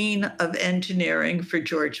dean of engineering for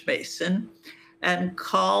George Mason, and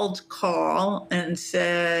called Carl and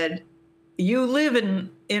said, "You live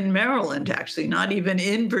in Maryland, actually, not even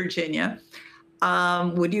in Virginia.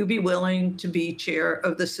 Would you be willing to be chair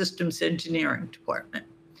of the systems engineering department?"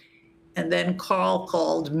 And then Carl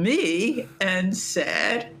called me and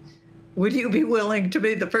said, "Would you be willing to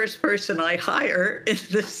be the first person I hire in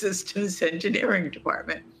the systems engineering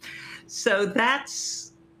department?" So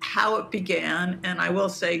that's how it began. And I will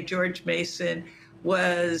say George Mason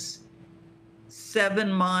was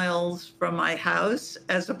 7 miles from my house,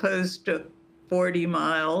 as opposed to 40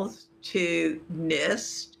 miles to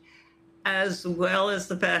NIST, as well as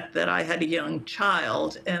the fact that I had a young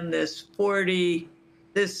child, and this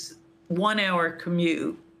 1 hour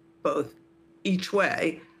commute, both each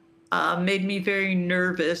way, made me very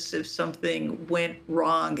nervous if something went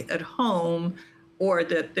wrong at home, or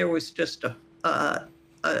that there was just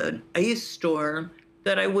an ice storm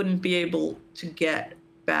that I wouldn't be able to get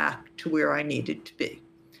back to where I needed to be.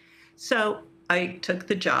 So I took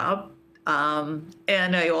the job,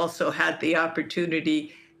 and I also had the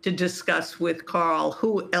opportunity to discuss with Carl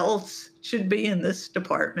who else should be in this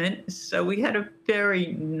department. So we had a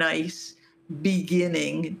very nice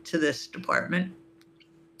beginning to this department.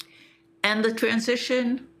 And the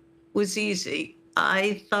transition was easy.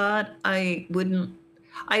 I thought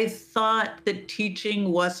that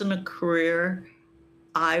teaching wasn't a career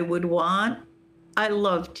I would want. I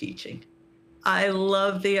love teaching. I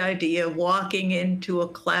love the idea of walking into a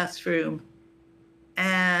classroom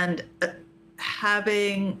and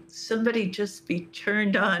having somebody just be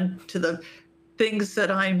turned on to the things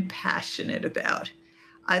that I'm passionate about.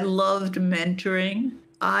 I loved mentoring.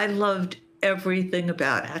 I loved everything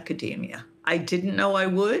about academia. I didn't know I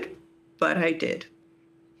would, but I did.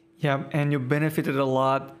 Yeah, and you benefited a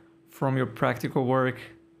lot from your practical work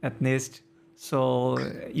at NIST. So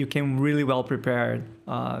you came really well prepared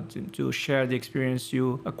to share the experience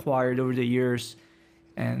you acquired over the years.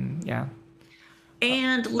 And yeah.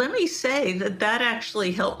 And let me say that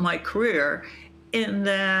actually helped my career, in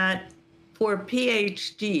that for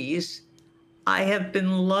PhDs, I have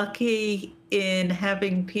been lucky in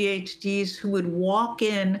having PhDs who would walk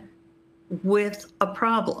in with a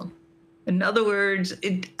problem. In other words,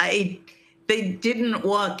 they didn't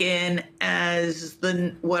walk in as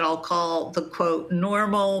what I'll call the, quote,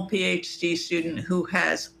 normal PhD student who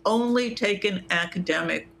has only taken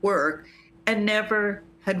academic work and never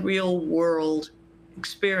had real world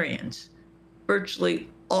experience. Virtually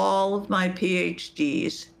all of my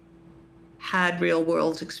PhDs had real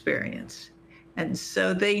world experience. And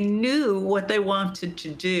so they knew what they wanted to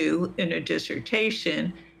do in a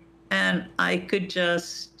dissertation, and I could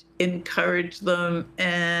just encourage them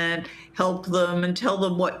and help them and tell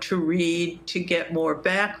them what to read to get more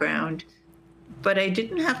background. But I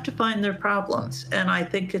didn't have to find their problems. And I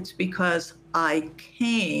think it's because I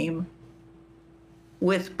came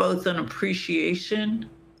with both an appreciation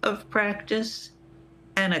of practice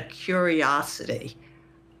and a curiosity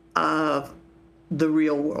of the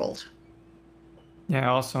real world. Yeah,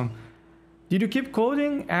 awesome. Did you keep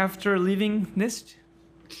coding after leaving NIST?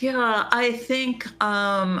 Yeah, I think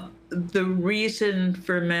the reason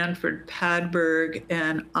for Manfred Padberg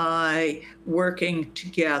and I working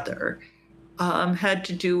together had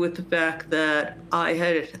to do with the fact that I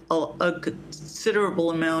had a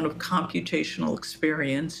considerable amount of computational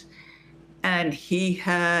experience, and he's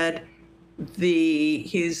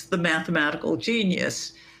the mathematical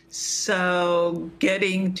genius. So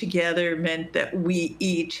getting together meant that we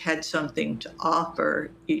each had something to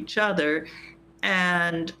offer each other.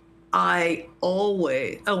 And I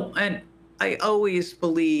always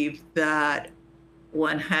believed that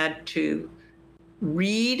one had to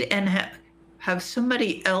read and have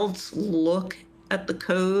somebody else look at the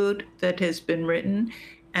code that has been written.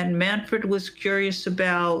 And Manfred was curious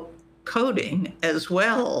about coding as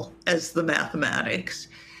well as the mathematics.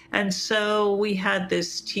 And so we had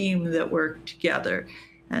this team that worked together.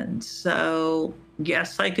 And so,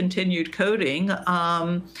 yes, I continued coding.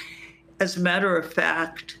 As a matter of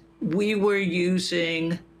fact, we were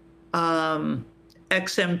using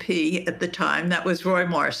XMP at the time. That was Roy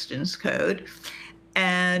Marston's code.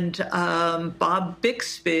 And Bob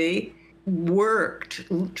Bixby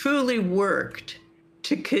truly worked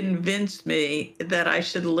to convince me that I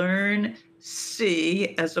should learn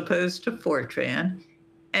C as opposed to Fortran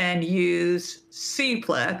and use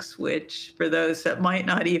Cplex, which for those that might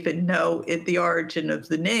not even know the origin of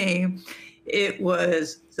the name, it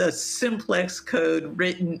was the simplex code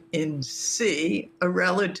written in C, a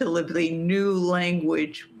relatively new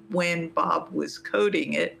language when Bob was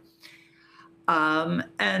coding it.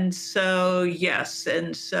 And so, yes,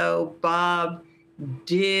 and so Bob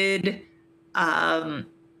did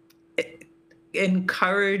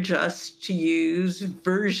encourage us to use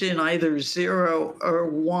version either 0 or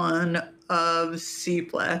 1 of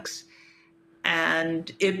Cplex,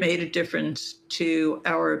 and it made a difference to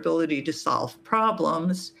our ability to solve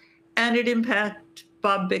problems, and it impacted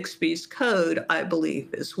Bob Bixby's code, I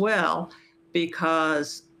believe, as well,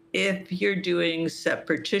 because if you're doing set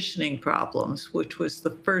partitioning problems, which was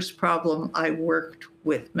the first problem I worked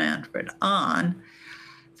with Manfred on,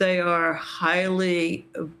 they are highly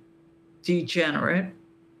degenerate,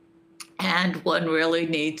 and one really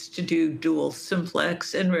needs to do dual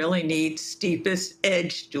simplex and really needs steepest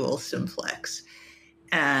edge dual simplex.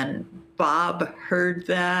 And Bob heard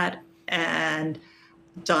that, and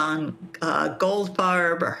Don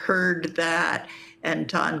Goldfarb heard that, and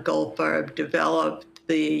Don Goldfarb developed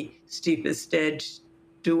the steepest edge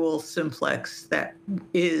dual simplex that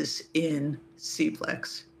is in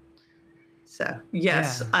Cplex. So,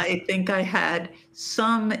 yes, yeah. I think I had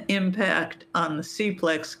some impact on the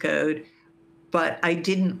Cplex code, but I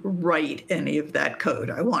didn't write any of that code.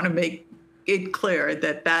 I want to make it clear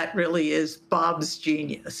that that really is Bob's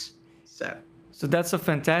genius. So that's a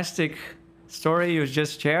fantastic story you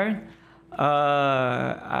just shared.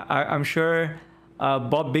 I'm sure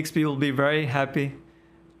Bob Bixby will be very happy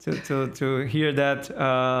to hear that.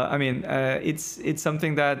 It's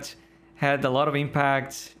something that had a lot of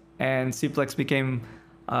impact, and Cplex became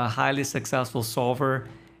a highly successful solver,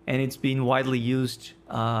 and it's been widely used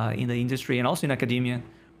in the industry and also in academia.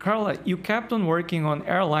 Karla, you kept on working on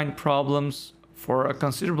airline problems for a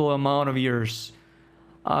considerable amount of years.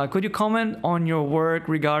 Could you comment on your work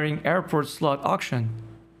regarding airport slot auction?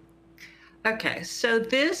 Okay, so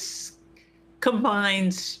this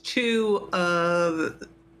combines two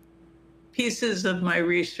pieces of my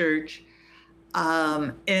research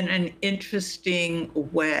in an interesting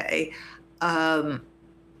way,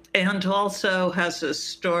 and also has a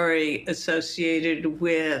story associated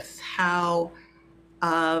with how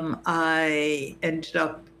I ended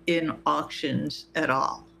up in auctions at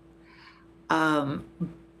all.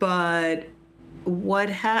 But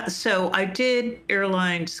so I did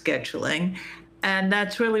airline scheduling, and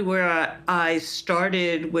that's really where I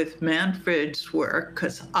started with Manfred's work,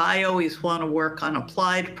 because I always want to work on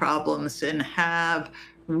applied problems and have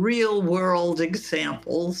real world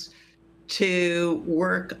examples to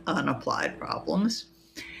work on applied problems.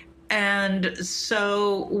 And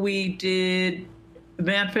so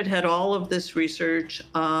Manfred had all of this research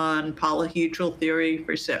on polyhedral theory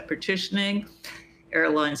for set partitioning.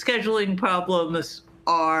 Airline scheduling problems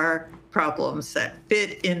are problems that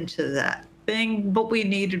fit into that thing, but we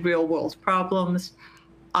needed real world problems.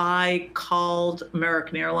 I called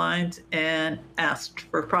American Airlines and asked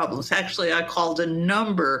for problems. Actually, I called a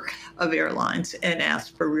number of airlines and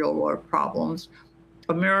asked for real world problems.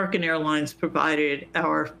 American Airlines provided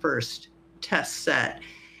our first test set.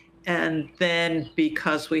 And then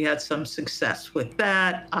because we had some success with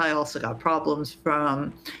that, I also got problems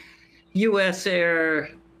from US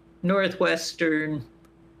Air, Northwestern,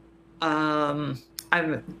 I'm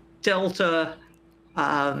Delta,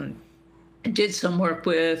 did some work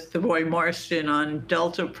with Roy Marston on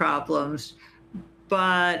Delta problems,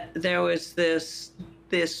 but there was this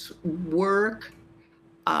work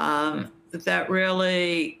that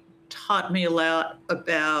really taught me a lot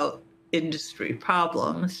about industry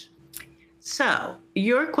problems. So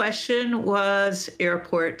your question was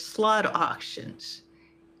airport slot auctions.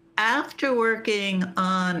 After working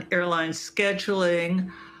on airline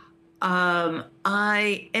scheduling,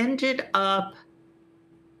 I ended up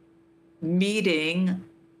meeting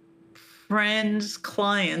friends,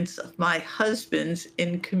 clients of my husband's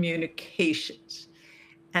in communications.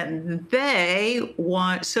 And they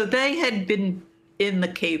had been in the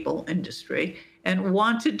cable industry and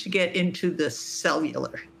wanted to get into the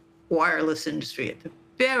cellular wireless industry at the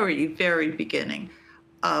very, very beginning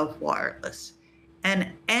of wireless, and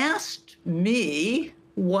asked me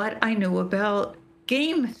what I knew about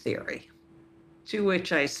game theory. To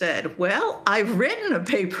which I said, well, I've written a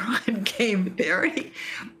paper on game theory,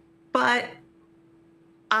 but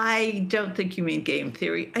I don't think you mean game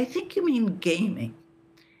theory. I think you mean gaming.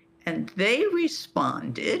 And they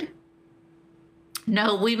responded,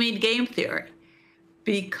 no, we mean game theory,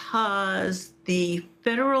 because the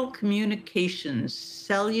Federal Communications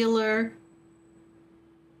cellular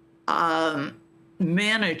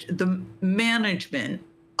management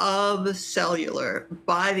of cellular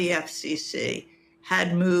by the FCC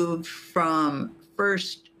had moved from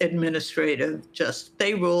first administrative, just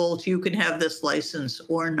they ruled you can have this license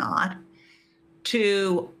or not,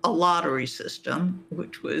 to a lottery system,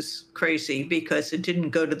 which was crazy because it didn't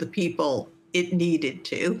go to the people it needed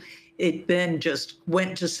to. It then just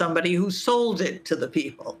went to somebody who sold it to the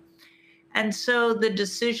people. And so the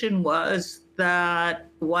decision was that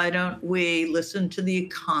why don't we listen to the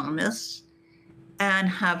economists and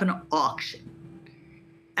have an auction?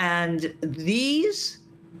 And these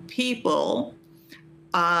people,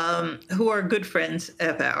 who are good friends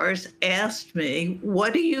of ours, asked me,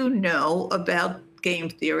 what do you know about game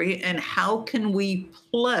theory and how can we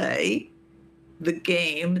play the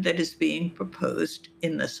game that is being proposed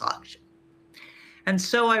in this auction? And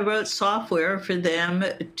so I wrote software for them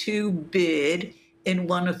to bid in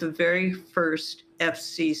one of the very first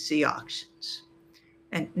FCC auctions.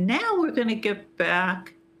 And now we're going to get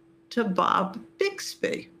back to Bob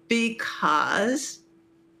Bixby, because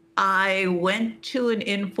I went to an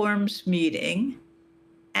INFORMS meeting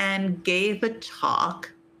and gave a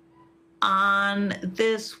talk on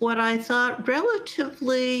this, what I thought,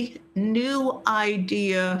 relatively new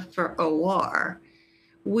idea for OR,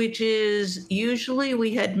 which is usually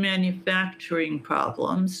we had manufacturing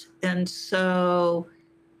problems. And so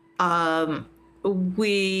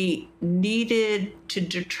we needed to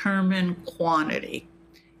determine quantity.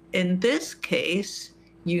 In this case,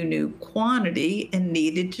 you knew quantity and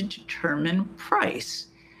needed to determine price.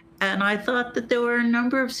 And I thought that there were a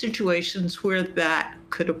number of situations where that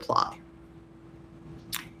could apply.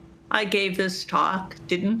 I gave this talk,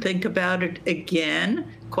 didn't think about it again,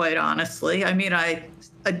 quite honestly. I mean, I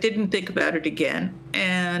didn't think about it again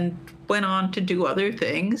and went on to do other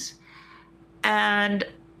things. And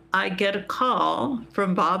I get a call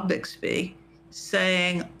from Bob Bixby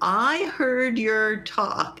saying, I heard your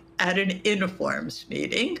talk at an INFORMS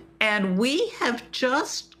meeting, and we have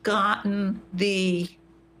just gotten the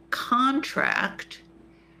contract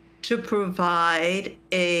to provide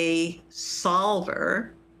a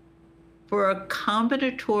solver for a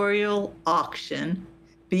combinatorial auction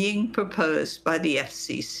being proposed by the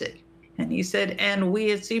FCC. And he said, and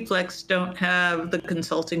we at CPLEX don't have the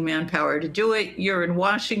consulting manpower to do it. You're in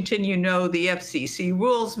Washington, you know the FCC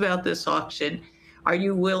rules about this auction. Are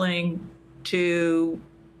you willing to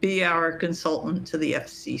be our consultant to the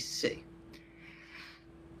FCC?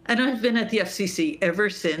 And I've been at the FCC ever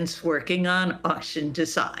since, working on auction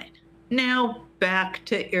design. Now back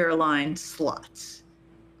to airline slots.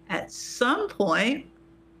 At some point,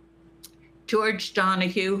 George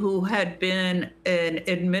Donahue, who had been an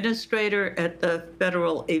administrator at the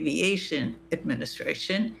Federal Aviation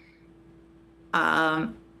Administration,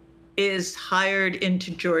 is hired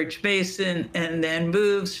into George Mason and then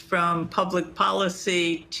moves from public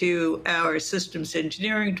policy to our systems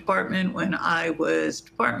engineering department when I was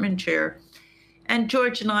department chair. And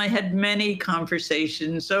George and I had many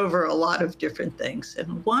conversations over a lot of different things.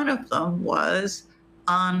 And one of them was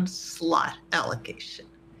on slot allocation.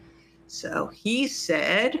 So he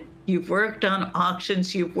said, you've worked on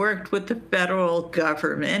auctions, you've worked with the federal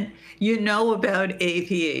government, you know about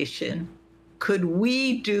aviation. Could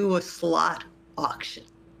we do a slot auction?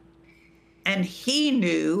 And he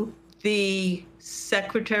knew the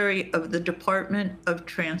Secretary of the Department of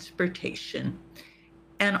Transportation.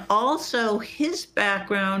 And also his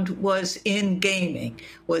background was in gaming,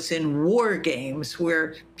 was in war games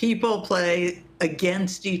where people play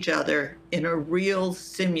against each other in a real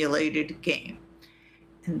simulated game.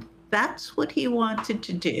 And that's what he wanted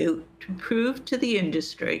to do, to prove to the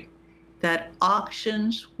industry that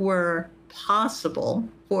auctions were possible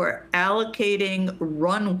for allocating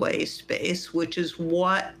runway space, which is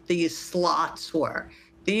what these slots were.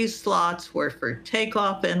 These slots were for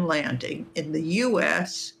takeoff and landing. In the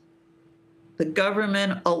US, the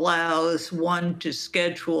government allows one to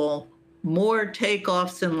schedule more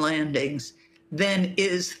takeoffs and landings than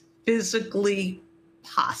is physically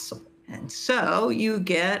possible. And so you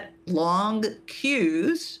get long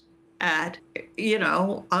queues at,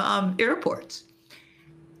 airports.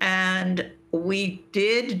 And we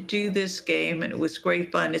did do this game, and it was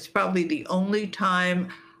great fun. It's probably the only time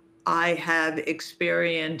I have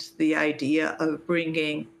experienced the idea of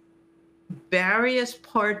bringing various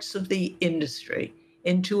parts of the industry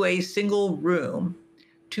into a single room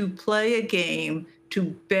to play a game to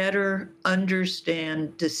better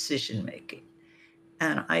understand decision making.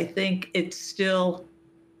 And I think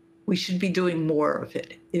we should be doing more of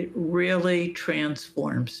it. It really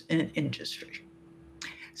transforms an industry.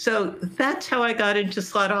 So that's how I got into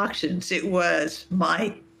slot auctions. It was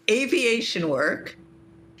my aviation work.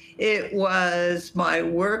 It was my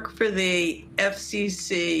work for the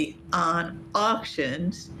FCC on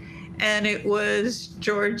auctions. And it was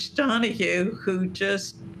George Donahue who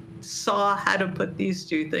just saw how to put these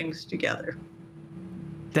two things together.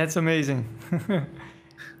 That's amazing.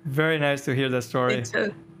 Very nice to hear that story.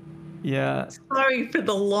 Yeah. Sorry for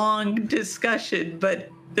the long discussion, but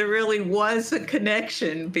there really was a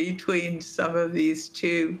connection between some of these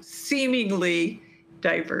two seemingly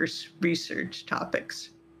diverse research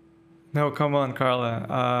topics. No, come on,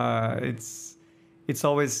 Karla. It's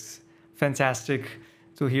always fantastic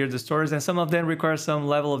to hear the stories, and some of them require some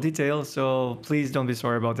level of detail, so please don't be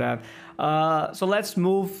sorry about that. So let's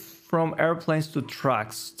move from airplanes to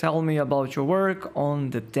trucks. Tell me about your work on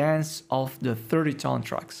the dance of the 30-ton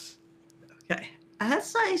trucks. Okay.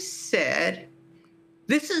 As I said,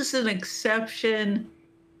 this is an exception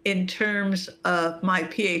in terms of my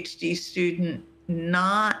PhD student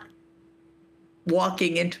not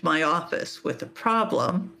walking into my office with a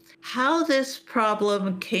problem. How this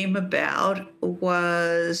problem came about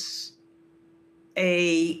was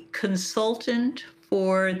a consultant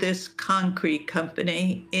for this concrete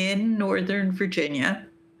company in Northern Virginia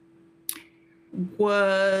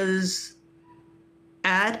was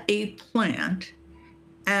at a plant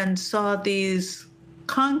and saw these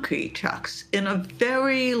concrete trucks in a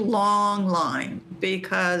very long line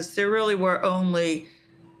because there really were only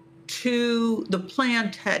the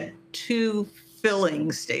plant had two filling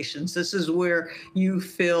stations. This is where you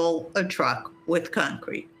fill a truck with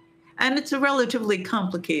concrete. And it's a relatively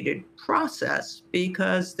complicated process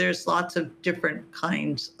because there's lots of different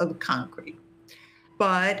kinds of concrete.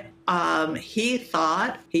 But he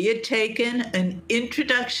thought he had taken an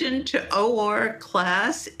introduction to OR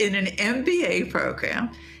class in an MBA program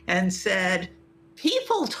and said,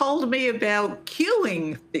 people told me about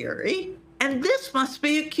queuing theory, and this must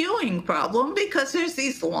be a queuing problem because there's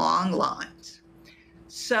these long lines.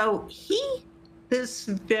 So this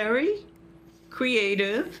very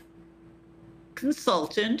creative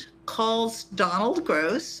consultant, calls Donald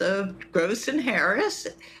Gross of Gross and Harris,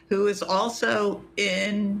 who is also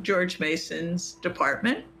in George Mason's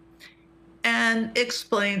department, and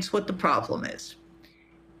explains what the problem is.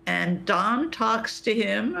 And Don talks to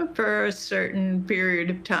him for a certain period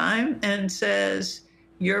of time and says,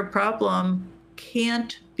 your problem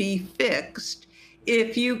can't be fixed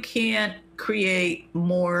if you can't create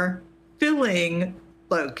more filling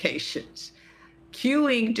locations.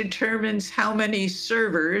 Queuing determines how many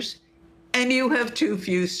servers, and you have too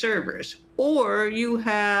few servers. Or you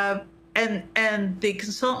have, and the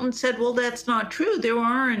consultant said, well, that's not true. There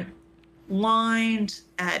aren't lines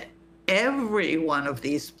at every one of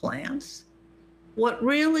these plants. What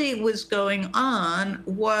really was going on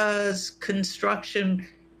was construction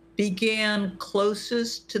began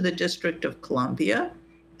closest to the District of Columbia,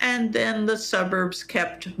 and then the suburbs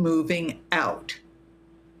kept moving out.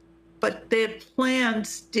 But their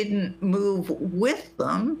plants didn't move with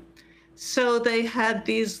them, so they had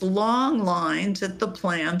these long lines at the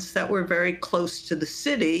plants that were very close to the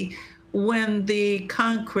city when the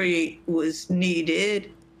concrete was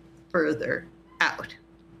needed further out.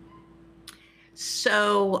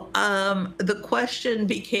 So the question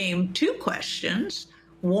became two questions.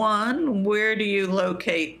 One, where do you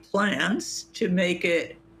locate plants to make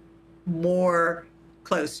it more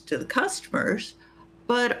close to the customers,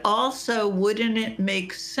 but also wouldn't it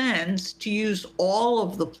make sense to use all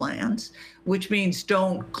of the plants, which means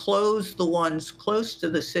don't close the ones close to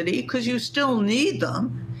the city because you still need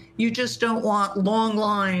them. You just don't want long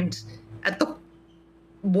lines at the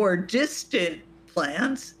more distant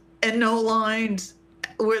plants and no lines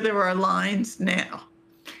where there are lines now.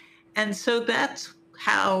 And so that's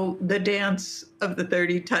how the dance of the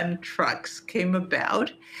 30-ton trucks came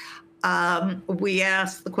about. We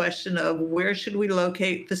asked the question of where should we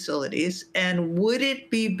locate facilities, and would it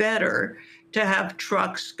be better to have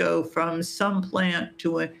trucks go from some plant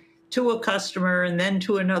to a customer, and then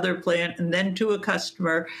to another plant, and then to a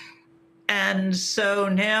customer. And so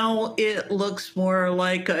now it looks more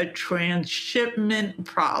like a transshipment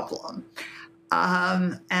problem.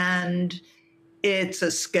 And it's a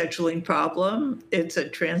scheduling problem. It's a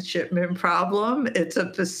transshipment problem. It's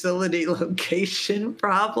a facility location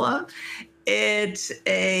problem. It's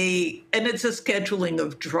a scheduling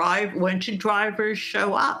of when should drivers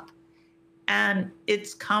show up? And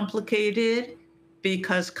it's complicated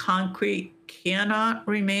because concrete cannot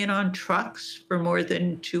remain on trucks for more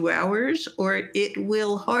than 2 hours or it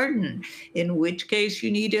will harden, in which case you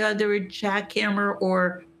need either a jackhammer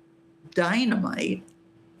or dynamite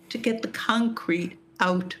to get the concrete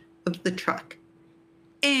out of the truck.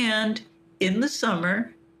 And in the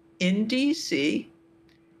summer in D.C.,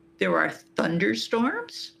 there are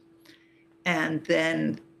thunderstorms, and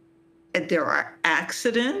then there are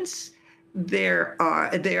accidents. There are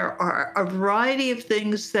a variety of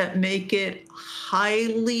things that make it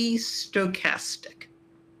highly stochastic.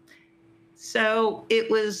 So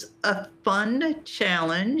it was a fun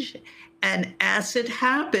challenge. And as it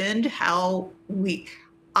happened,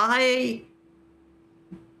 I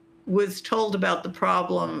was told about the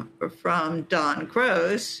problem from Don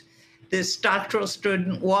Gross. This doctoral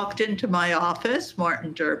student walked into my office,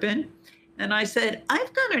 Martin Durbin, and I said,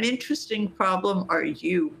 I've got an interesting problem. Are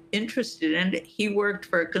you interested in it? He worked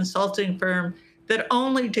for a consulting firm that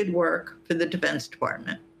only did work for the Defense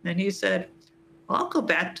Department. And he said, I'll go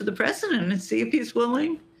back to the president and see if he's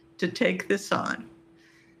willing to take this on.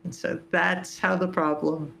 And so that's how the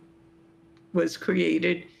problem was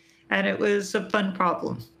created. And it was a fun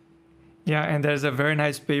problem. Yeah, and there's a very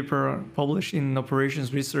nice paper published in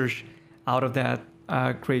Operations Research out of that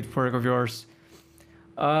great work of yours.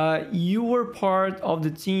 You were part of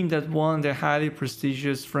the team that won the highly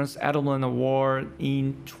prestigious INFORMS Edelman Award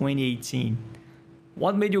in 2018.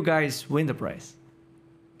 What made you guys win the prize?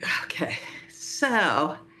 Okay,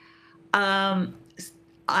 so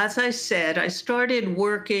as I said, I started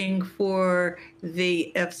working for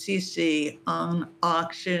the FCC on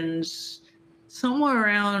auctions somewhere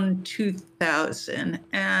around 2000.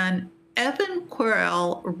 And Evan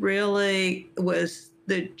Querell really was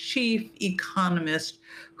the chief economist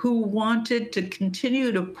who wanted to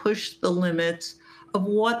continue to push the limits of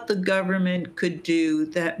what the government could do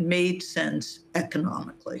that made sense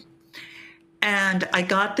economically. And I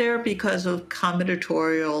got there because of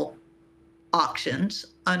combinatorial auctions.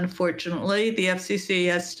 Unfortunately, the FCC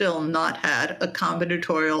has still not had a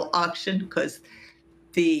combinatorial auction because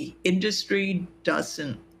the industry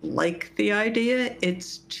doesn't like the idea.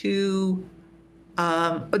 It's too,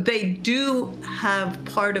 they do have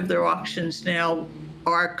part of their auctions now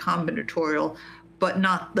are combinatorial, but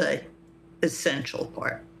not the essential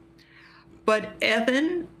part. But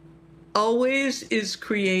Evan always is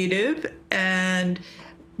creative and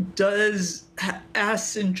does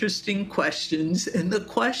ask interesting questions. And the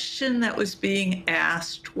question that was being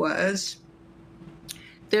asked was,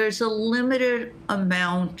 there's a limited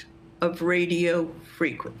amount of radio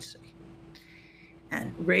frequency.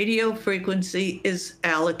 And radio frequency is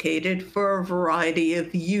allocated for a variety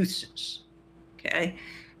of uses, okay?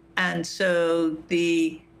 And so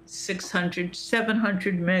the 600,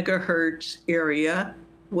 700 megahertz area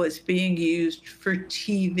was being used for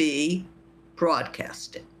TV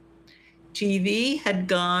broadcasting. TV had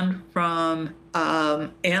gone from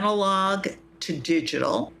analog to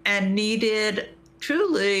digital and needed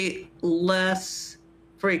truly less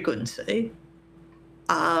frequency.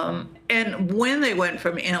 And when they went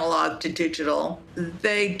from analog to digital,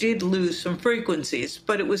 they did lose some frequencies,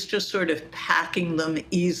 but it was just sort of packing them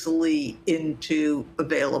easily into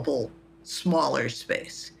available smaller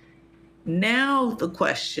space. Now the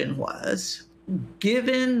question was,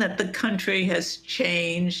 given that the country has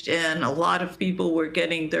changed and a lot of people were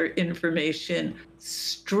getting their information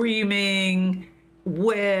streaming,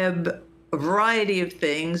 web, a variety of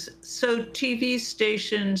things, so TV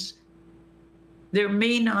stations, there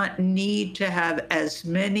may not need to have as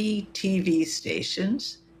many TV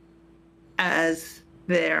stations as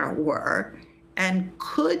there were, and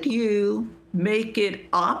could you make it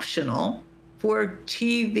optional for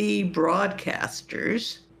TV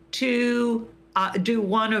broadcasters to do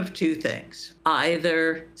one of two things: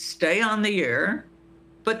 either stay on the air,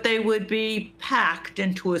 but they would be packed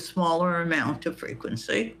into a smaller amount of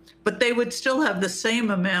frequency, but they would still have the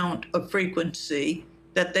same amount of frequency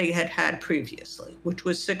that they had had previously, which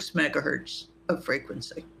was 6 megahertz of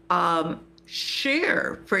frequency.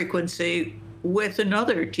 Share frequency with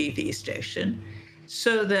another TV station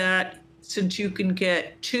so that, since you can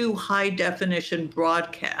get 2 high-definition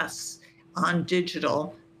broadcasts on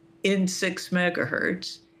digital in 6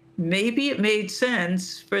 megahertz, maybe it made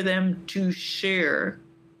sense for them to share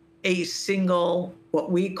a single,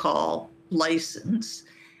 what we call, license,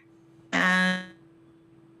 and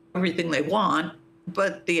everything they want,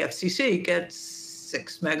 but the FCC gets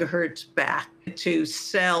 6 megahertz back to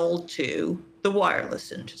sell to the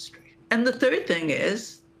wireless industry. And the third thing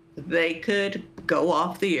is they could go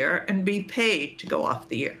off the air and be paid to go off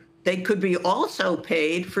the air. They could be also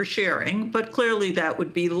paid for sharing, but clearly that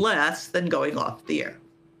would be less than going off the air.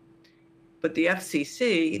 But the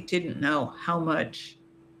FCC didn't know how much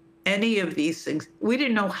any of these things, we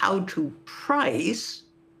didn't know how to price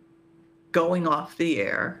going off the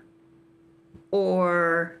air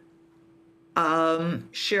or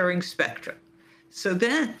sharing spectrum. So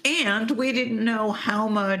then, and we didn't know how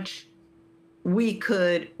much we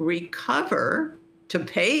could recover to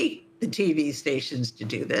pay the TV stations to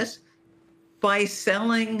do this by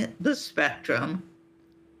selling the spectrum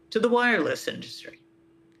to the wireless industry.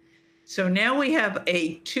 So now we have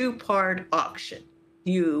a 2-part auction.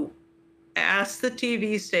 You ask the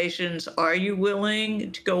TV stations, are you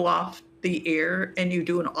willing to go off the air? And you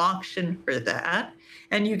do an auction for that.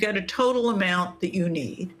 And you get a total amount that you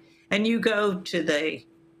need. And you go to the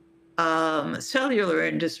cellular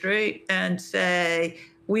industry and say,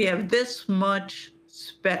 we have this much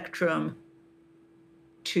spectrum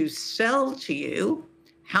to sell to you.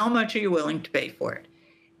 How much are you willing to pay for it?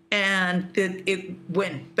 And it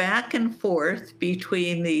went back and forth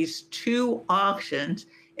between these 2 auctions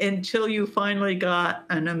until you finally got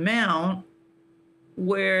an amount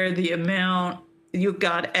where the amount, you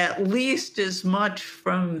got at least as much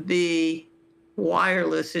from the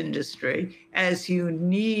wireless industry as you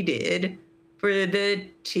needed for the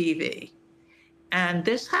TV. And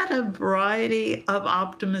this had a variety of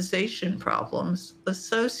optimization problems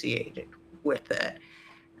associated with it.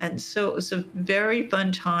 And so it was a very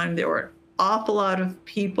fun time. There were an awful lot of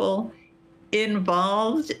people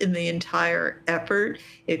involved in the entire effort.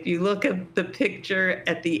 If you look at the picture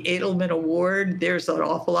at the Edelman Award, there's an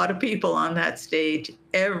awful lot of people on that stage,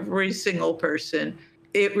 every single person.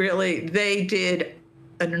 They did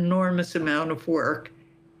an enormous amount of work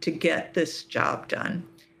to get this job done.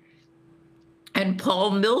 And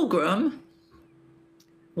Paul Milgram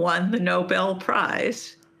won the Nobel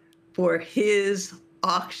Prize for his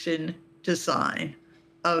auction design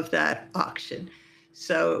of that auction.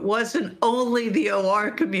 So it wasn't only the OR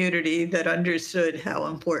community that understood how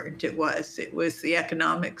important it was the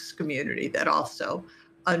economics community that also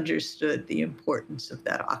understood the importance of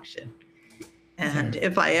that auction. And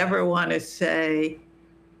if I ever want to say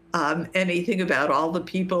anything about all the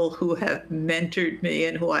people who have mentored me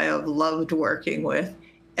and who I have loved working with,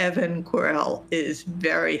 Evan Correll is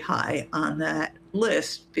very high on that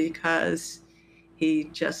list because he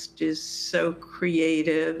just is so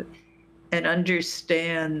creative and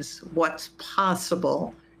understands what's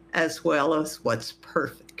possible as well as what's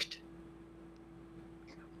perfect.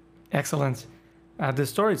 Excellent. The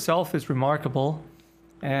story itself is remarkable,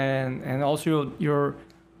 and also you're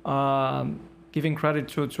giving credit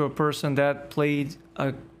to a person that played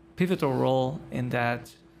a pivotal role in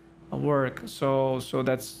that work. So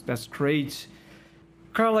that's great.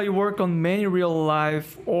 Karla, you work on many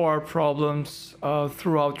real-life OR problems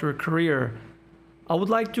throughout your career. I would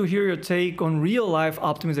like to hear your take on real-life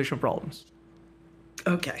optimization problems.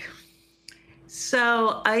 Okay.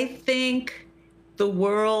 So I think the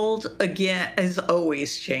world, again, is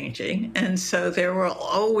always changing. And so there will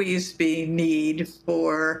always be need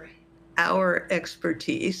for our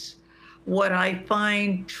expertise. What I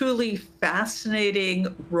find truly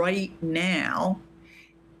fascinating right now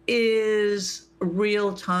is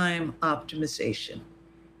real-time optimization.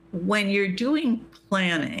 When you're doing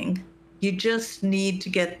planning, you just need to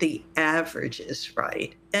get the averages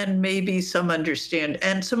right and maybe some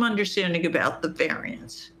understanding about the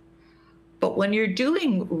variance. But when you're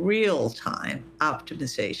doing real-time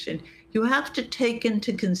optimization, you have to take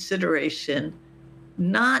into consideration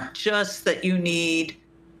not just that you need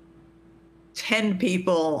 10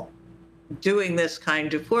 people doing this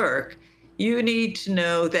kind of work. You need to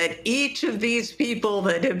know that each of these people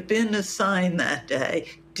that have been assigned that day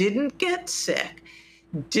didn't get sick,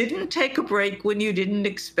 didn't take a break when you didn't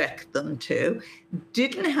expect them to,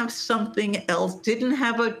 didn't have something else, didn't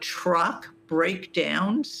have a truck break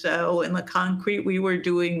down. So in the concrete, we were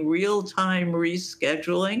doing real-time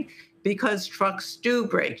rescheduling because trucks do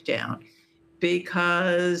break down,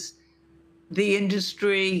 because the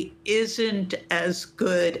industry isn't as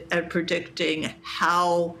good at predicting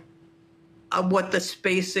how what the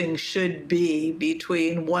spacing should be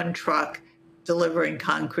between one truck delivering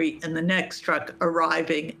concrete and the next truck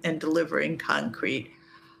arriving and delivering concrete.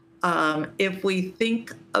 If we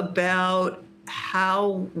think about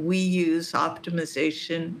how we use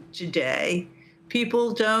optimization today,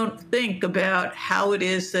 people don't think about how it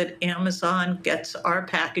is that Amazon gets our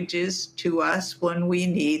packages to us when we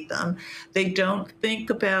need them. They don't think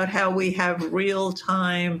about how we have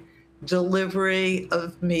real-time delivery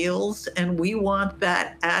of meals, and we want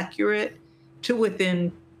that accurate to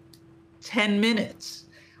within 10 minutes.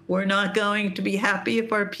 We're not going to be happy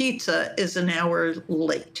if our pizza is an hour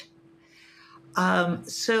late.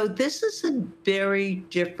 So this is a very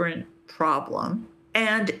different problem.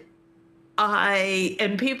 And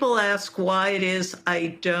people ask why it is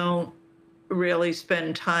I don't really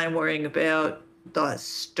spend time worrying about the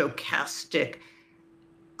stochastic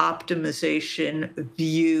optimization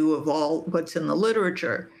view of all what's in the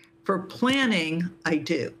literature. For planning, I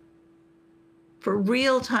do. For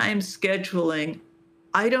real-time scheduling,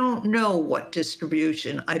 I don't know what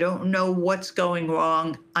distribution, I don't know what's going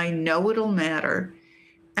wrong. I know it'll matter.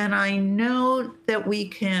 And I know that we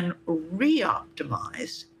can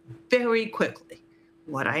re-optimize very quickly.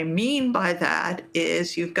 What I mean by that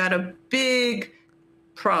is you've got a big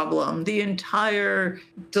problem, the entire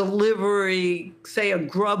delivery, say a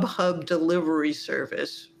Grubhub delivery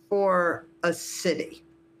service for a city.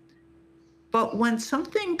 But when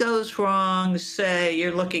something goes wrong, say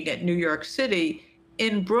you're looking at New York City,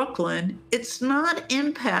 in Brooklyn, it's not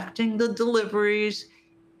impacting the deliveries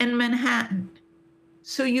in Manhattan.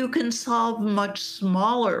 So you can solve much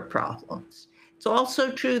smaller problems. It's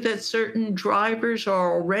also true that certain drivers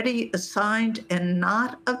are already assigned and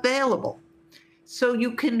not available. So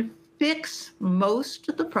you can fix most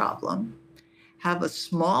of the problem, have a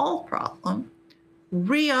small problem,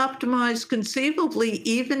 re-optimize conceivably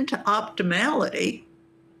even to optimality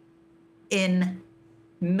in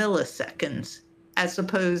milliseconds, as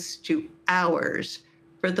opposed to hours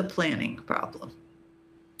for the planning problem.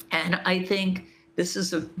 And I think this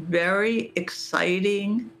is a very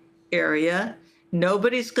exciting area.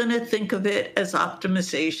 Nobody's going to think of it as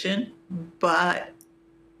optimization, but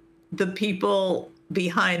the people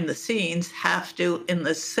behind the scenes have to, in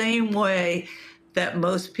the same way that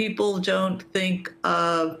most people don't think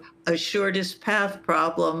of a shortest path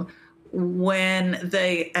problem when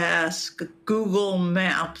they ask Google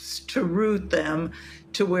Maps to route them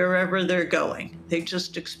to wherever they're going. They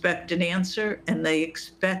just expect an answer, and they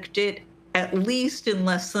expect it at least in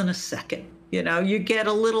less than a second. You know, you get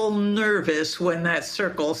a little nervous when that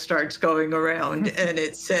circle starts going around and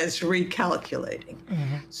it says recalculating.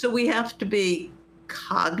 Mm-hmm. So we have to be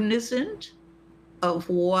cognizant of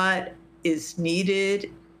what is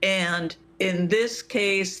needed. And in this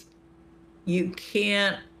case, you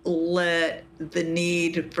can't let the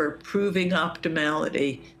need for proving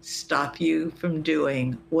optimality stop you from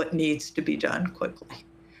doing what needs to be done quickly.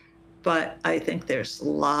 But I think there's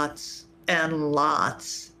lots and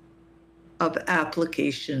lots of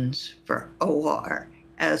applications for OR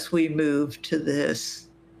as we move to this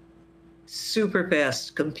super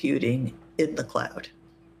fast computing in the cloud.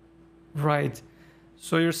 Right.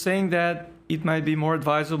 So you're saying that it might be more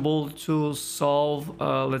advisable to solve,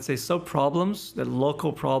 let's say, sub-problems, the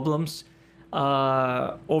local problems,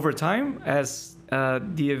 over time as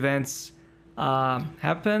the events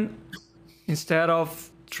happen, instead of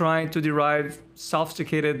trying to derive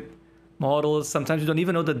sophisticated models. Sometimes you don't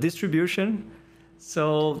even know the distribution.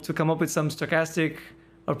 So to come up with some stochastic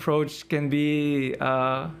approach can be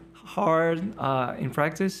hard in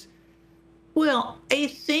practice. Well, I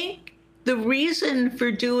think the reason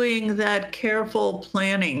for doing that careful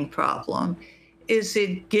planning problem is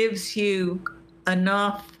it gives you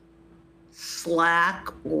enough slack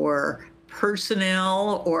or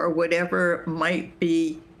personnel or whatever might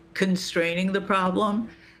be constraining the problem,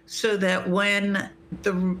 so that when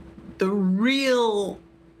the real,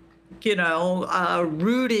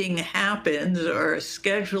 routing happens or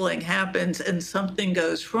scheduling happens and something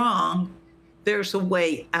goes wrong, there's a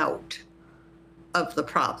way out of the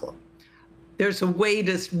problem. There's a way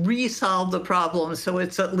to resolve the problem so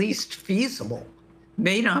it's at least feasible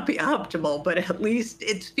may not be optimal, but at least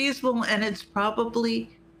it's feasible and it's probably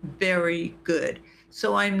very good.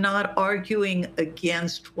 So I'm not arguing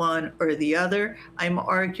against one or the other. I'm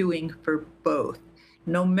arguing for both.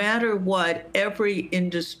 No matter what, every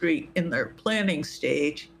industry in their planning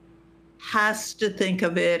stage has to think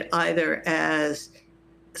of it either as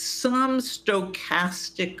some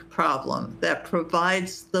stochastic problem that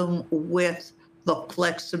provides them with the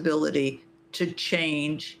flexibility to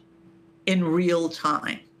change in real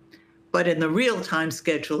time. But in the real time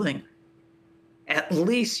scheduling, at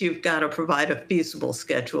least you've got to provide a feasible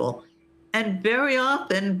schedule. And very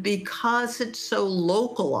often, because it's so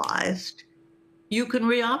localized, you can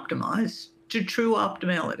re-optimize to true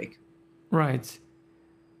optimality. Right.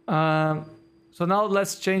 So now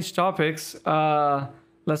let's change topics.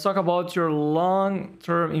 Let's talk about your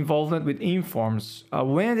long-term involvement with INFORMS.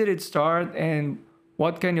 When did it start, and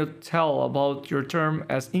what can you tell about your term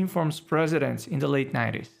as INFORMS president in the late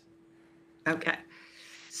 90s? Okay.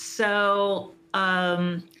 So,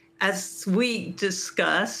 as we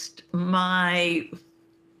discussed, my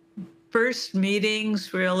first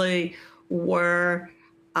meetings really were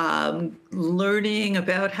learning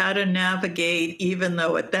about how to navigate, even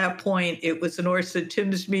though at that point it was an ORSA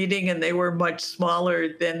TIMS meeting and they were much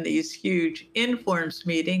smaller than these huge INFORMS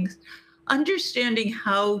meetings. Understanding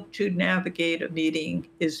how to navigate a meeting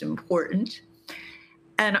is important.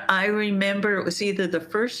 And I remember it was either the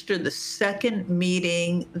first or the second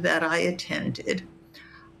meeting that I attended.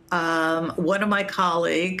 One of my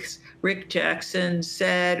colleagues, Rick Jackson,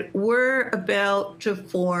 said, we're about to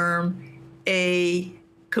form a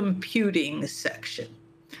computing section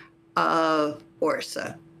of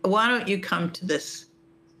ORSA. Why don't you come to this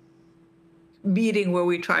meeting where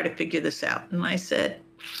we try to figure this out? And I said,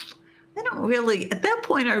 I don't really, at that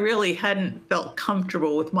point, I really hadn't felt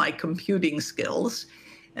comfortable with my computing skills.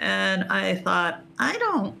 And I thought, I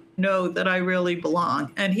don't know that I really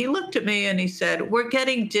belong. And he looked at me and he said, we're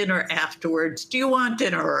getting dinner afterwards. Do you want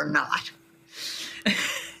dinner or not?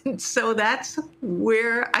 So that's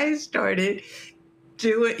where I started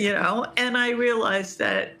doing, and I realized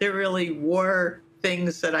that there really were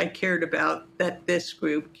things that I cared about that this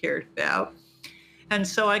group cared about. And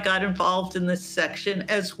so I got involved in this section,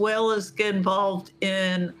 as well as get involved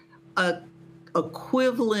in a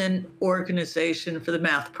equivalent organization for the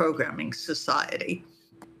Math Programming Society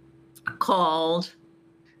called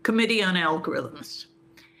Committee on Algorithms.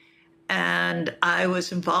 And I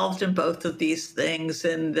was involved in both of these things,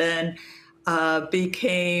 and then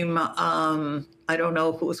became, I don't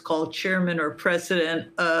know if it was called chairman or president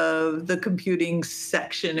of the computing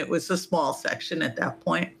section. It was a small section at that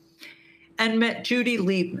point. And met Judy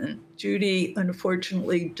Liebman. Judy,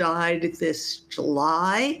 unfortunately, died this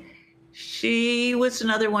July. She was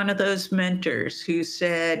another one of those mentors who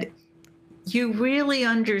said, you really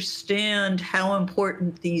understand how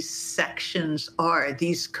important these sections are,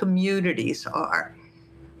 these communities are.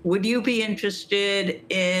 Would you be interested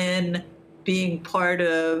in being part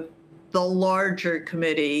of the larger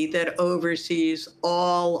committee that oversees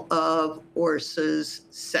all of ORSA's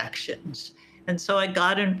sections? And so I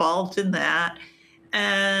got involved in that.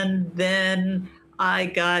 And then I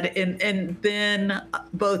got in, and then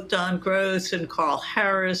both Don Gross and Carl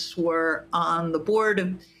Harris were on the board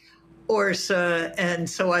of ORSA. And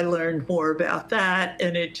so I learned more about that,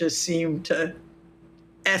 and it just seemed to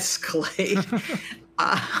escalate.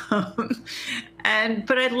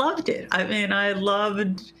 But I loved it. I mean,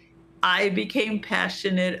 I became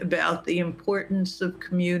passionate about the importance of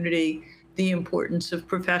community, the importance of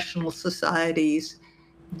professional societies,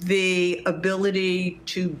 the ability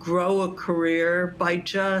to grow a career by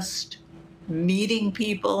just meeting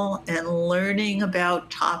people and learning about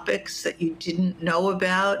topics that you didn't know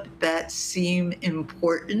about that seem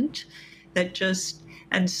important,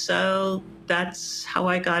 and so that's how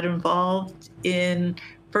I got involved in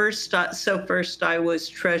first I was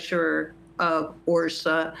treasurer of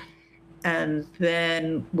ORSA, and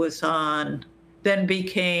then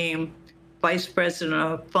became vice president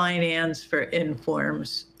of finance for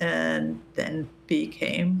INFORMS, and then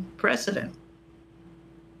became president.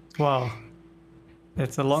 Wow.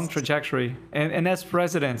 It's a long trajectory. And as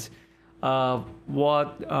president,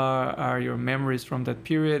 what are your memories from that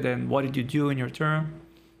period, and what did you do in your term?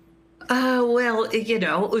 Well,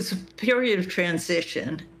 it was a period of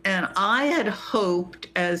transition, and I had hoped,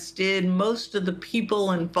 as did most of the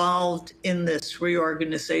people involved in this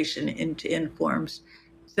reorganization into INFORMS,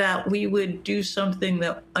 that we would do something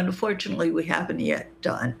that unfortunately we haven't yet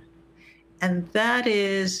done. And that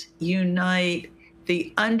is unite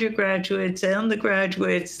the undergraduates and the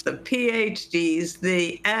graduates, the PhDs,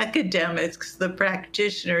 the academics, the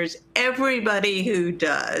practitioners, everybody who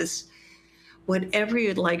does whatever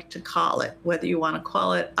you'd like to call it, whether you want to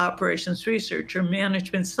call it operations research or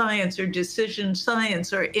management science or decision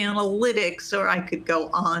science or analytics, or I could go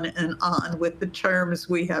on and on with the terms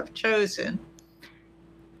we have chosen.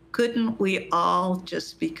 Couldn't we all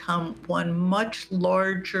just become one much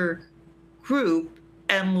larger group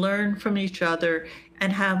and learn from each other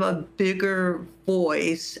and have a bigger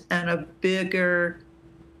voice and a bigger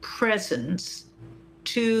presence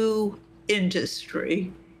to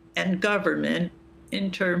industry and government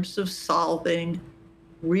in terms of solving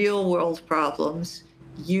real world problems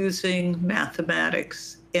using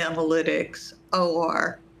mathematics, analytics,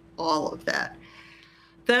 OR, all of that.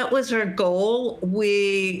 That was our goal.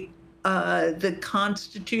 The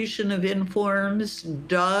Constitution of INFORMS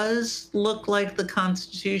does look like the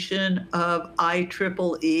Constitution of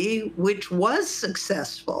IEEE, which was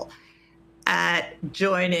successful at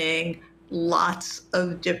joining lots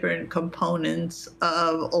of different components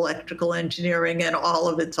of electrical engineering and all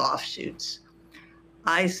of its offshoots.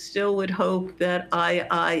 I still would hope that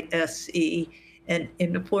IISE and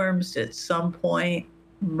INFORMS at some point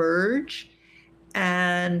merge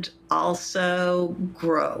and also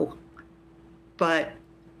grow. But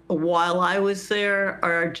while I was there,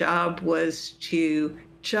 our job was to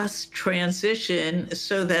just transition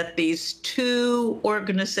so that these two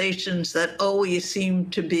organizations that always seem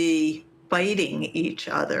to be fighting each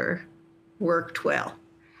other worked well.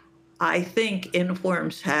 I think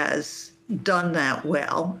INFORMS has done that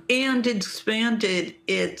well and expanded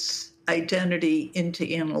its identity into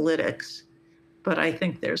analytics, but I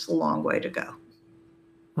think there's a long way to go.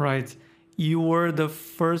 Right. You were the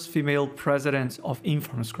first female president of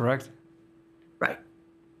INFORMS, correct? Right.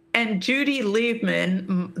 And Judy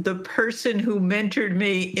Liebman, the person who mentored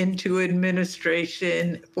me into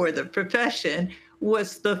administration for the profession,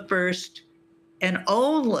 was the first and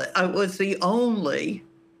only, was the only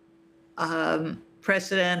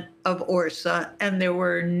president of ORSA, and there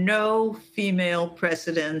were no female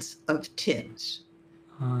presidents of TINS.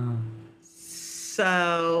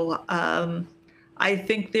 So I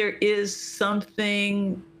think there is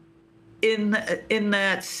something in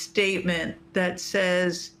that statement that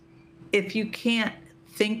says, if you can't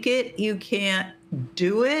think it, you can't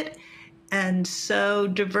do it. And so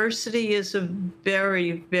diversity is a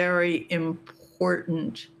very, very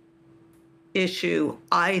important issue,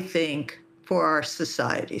 I think, for our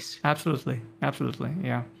societies. Absolutely. Absolutely.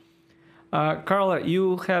 Yeah. Karla,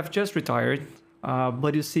 you have just retired,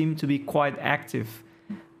 but you seem to be quite active.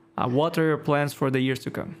 What are your plans for the years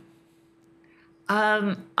to come?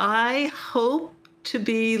 I hope to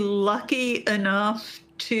be lucky enough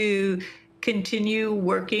to continue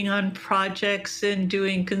working on projects and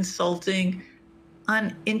doing consulting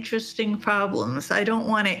on interesting problems. I don't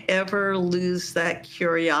want to ever lose that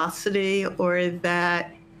curiosity or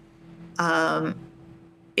that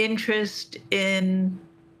interest in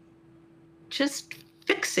just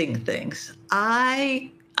fixing things.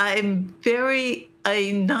 I'm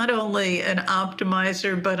not only an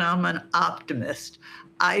optimizer, but I'm an optimist.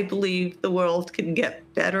 I believe the world can get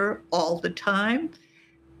better all the time.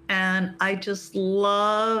 And I just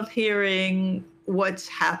love hearing what's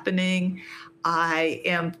happening. I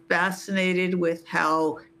am fascinated with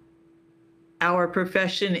how our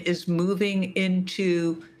profession is moving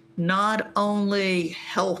into not only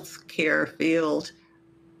healthcare field,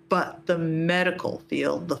 but the medical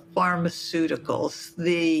field, the pharmaceuticals,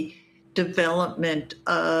 the development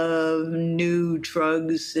of new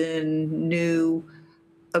drugs and new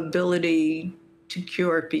ability to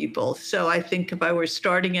cure people. So I think if I were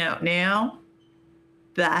starting out now,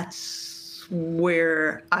 that's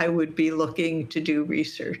where I would be looking to do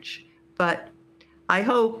research. But I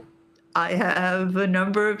hope I have a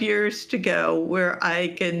number of years to go where I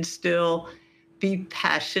can still be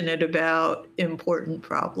passionate about important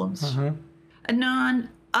problems. Anon,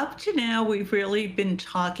 up to now, we've really been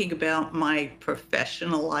talking about my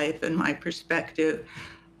professional life and my perspective.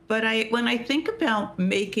 But when I think about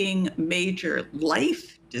making major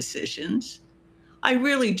life decisions, I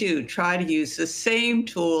really do try to use the same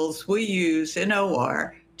tools we use in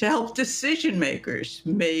OR to help decision makers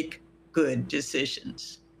make good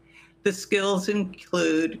decisions. The skills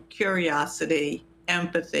include curiosity,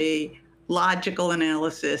 empathy, logical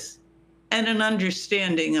analysis, and an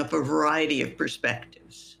understanding of a variety of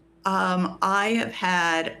perspectives. I have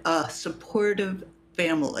had a supportive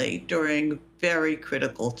family during very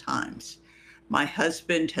critical times. My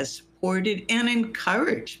husband has supported and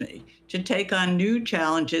encouraged me to take on new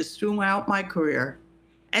challenges throughout my career.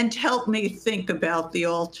 and help me think about the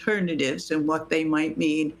alternatives and what they might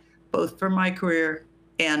mean both for my career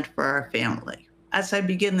and for our family. As I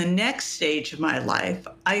begin the next stage of my life,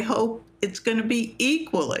 I hope it's going to be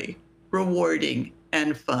equally rewarding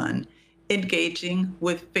and fun, engaging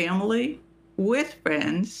with family, with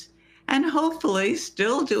friends, and hopefully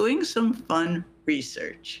still doing some fun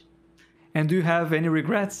research. And do you have any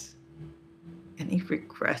regrets? Any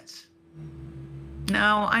regrets?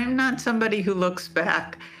 No, I'm not somebody who looks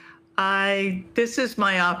back. This is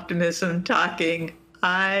my optimism talking.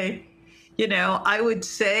 I would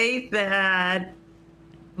say that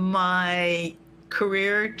my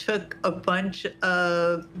career took a bunch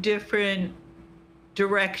of different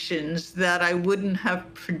directions that I wouldn't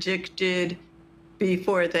have predicted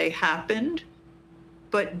before they happened,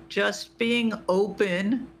 but just being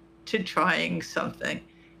open to trying something.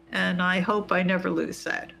 And I hope I never lose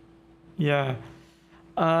that. Yeah.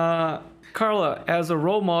 Karla, as a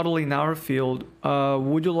role model in our field,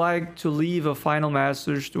 would you like to leave a final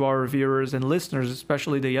message to our viewers and listeners,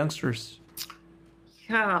 especially the youngsters?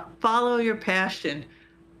 Yeah, follow your passion.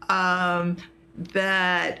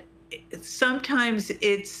 That sometimes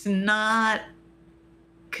it's not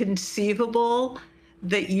conceivable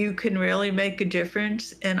that you can really make a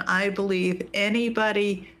difference. And I believe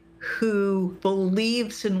anybody who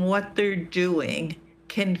believes in what they're doing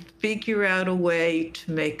can figure out a way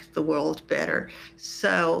to make the world better.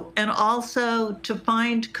 So, and also to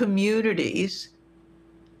find communities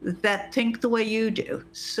that think the way you do,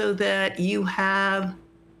 so that you have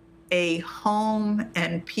a home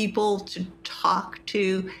and people to talk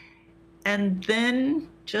to, and then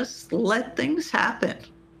just let things happen.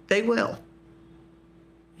 They will.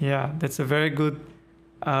 Yeah, that's a very good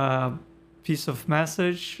piece of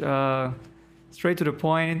message. Straight to the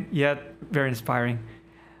point, yet very inspiring.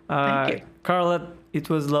 Thank you. Karla, it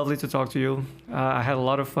was lovely to talk to you. I had a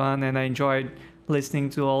lot of fun and I enjoyed listening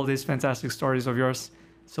to all these fantastic stories of yours.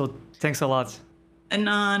 So thanks a lot.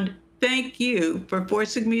 Anand, thank you for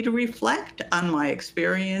forcing me to reflect on my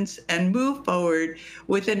experience and move forward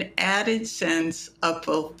with an added sense of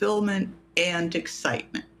fulfillment and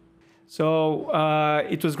excitement. So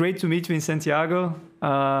it was great to meet you in Santiago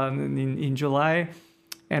in July.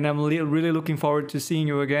 And I'm really looking forward to seeing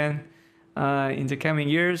you again in the coming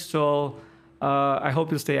years. So I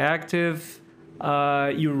hope you stay active.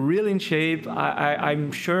 You're really in shape.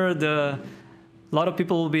 I'm sure a lot of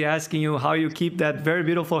people will be asking you how you keep that very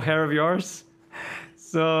beautiful hair of yours.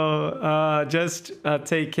 So just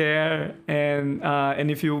take care.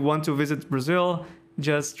 And if you want to visit Brazil,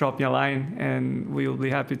 just drop me a line and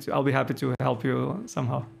I'll be happy to help you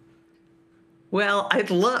somehow. Well,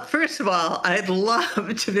 first of all, I'd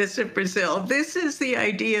love to visit Brazil. This is the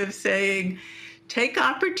idea of saying, take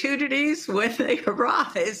opportunities when they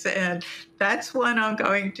arise. And that's one I'm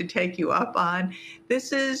going to take you up on.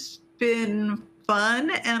 This has been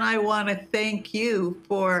fun. And I want to thank you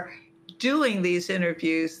for doing these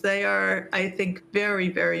interviews. They are, I think, very,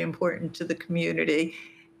 very important to the community.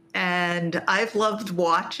 And I've loved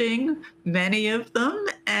watching many of them,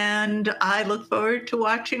 and I look forward to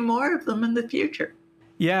watching more of them in the future.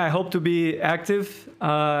 Yeah, I hope to be active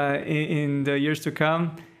in the years to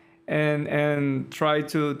come and try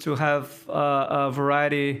to have a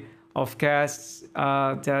variety of casts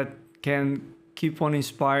that can keep on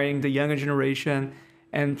inspiring the younger generation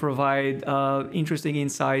and provide interesting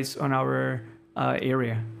insights on our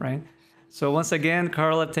area, right? So once again,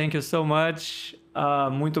 Karla, thank you so much.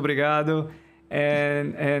 Muito obrigado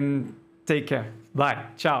and take care. Bye.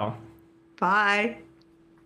 Ciao. Bye.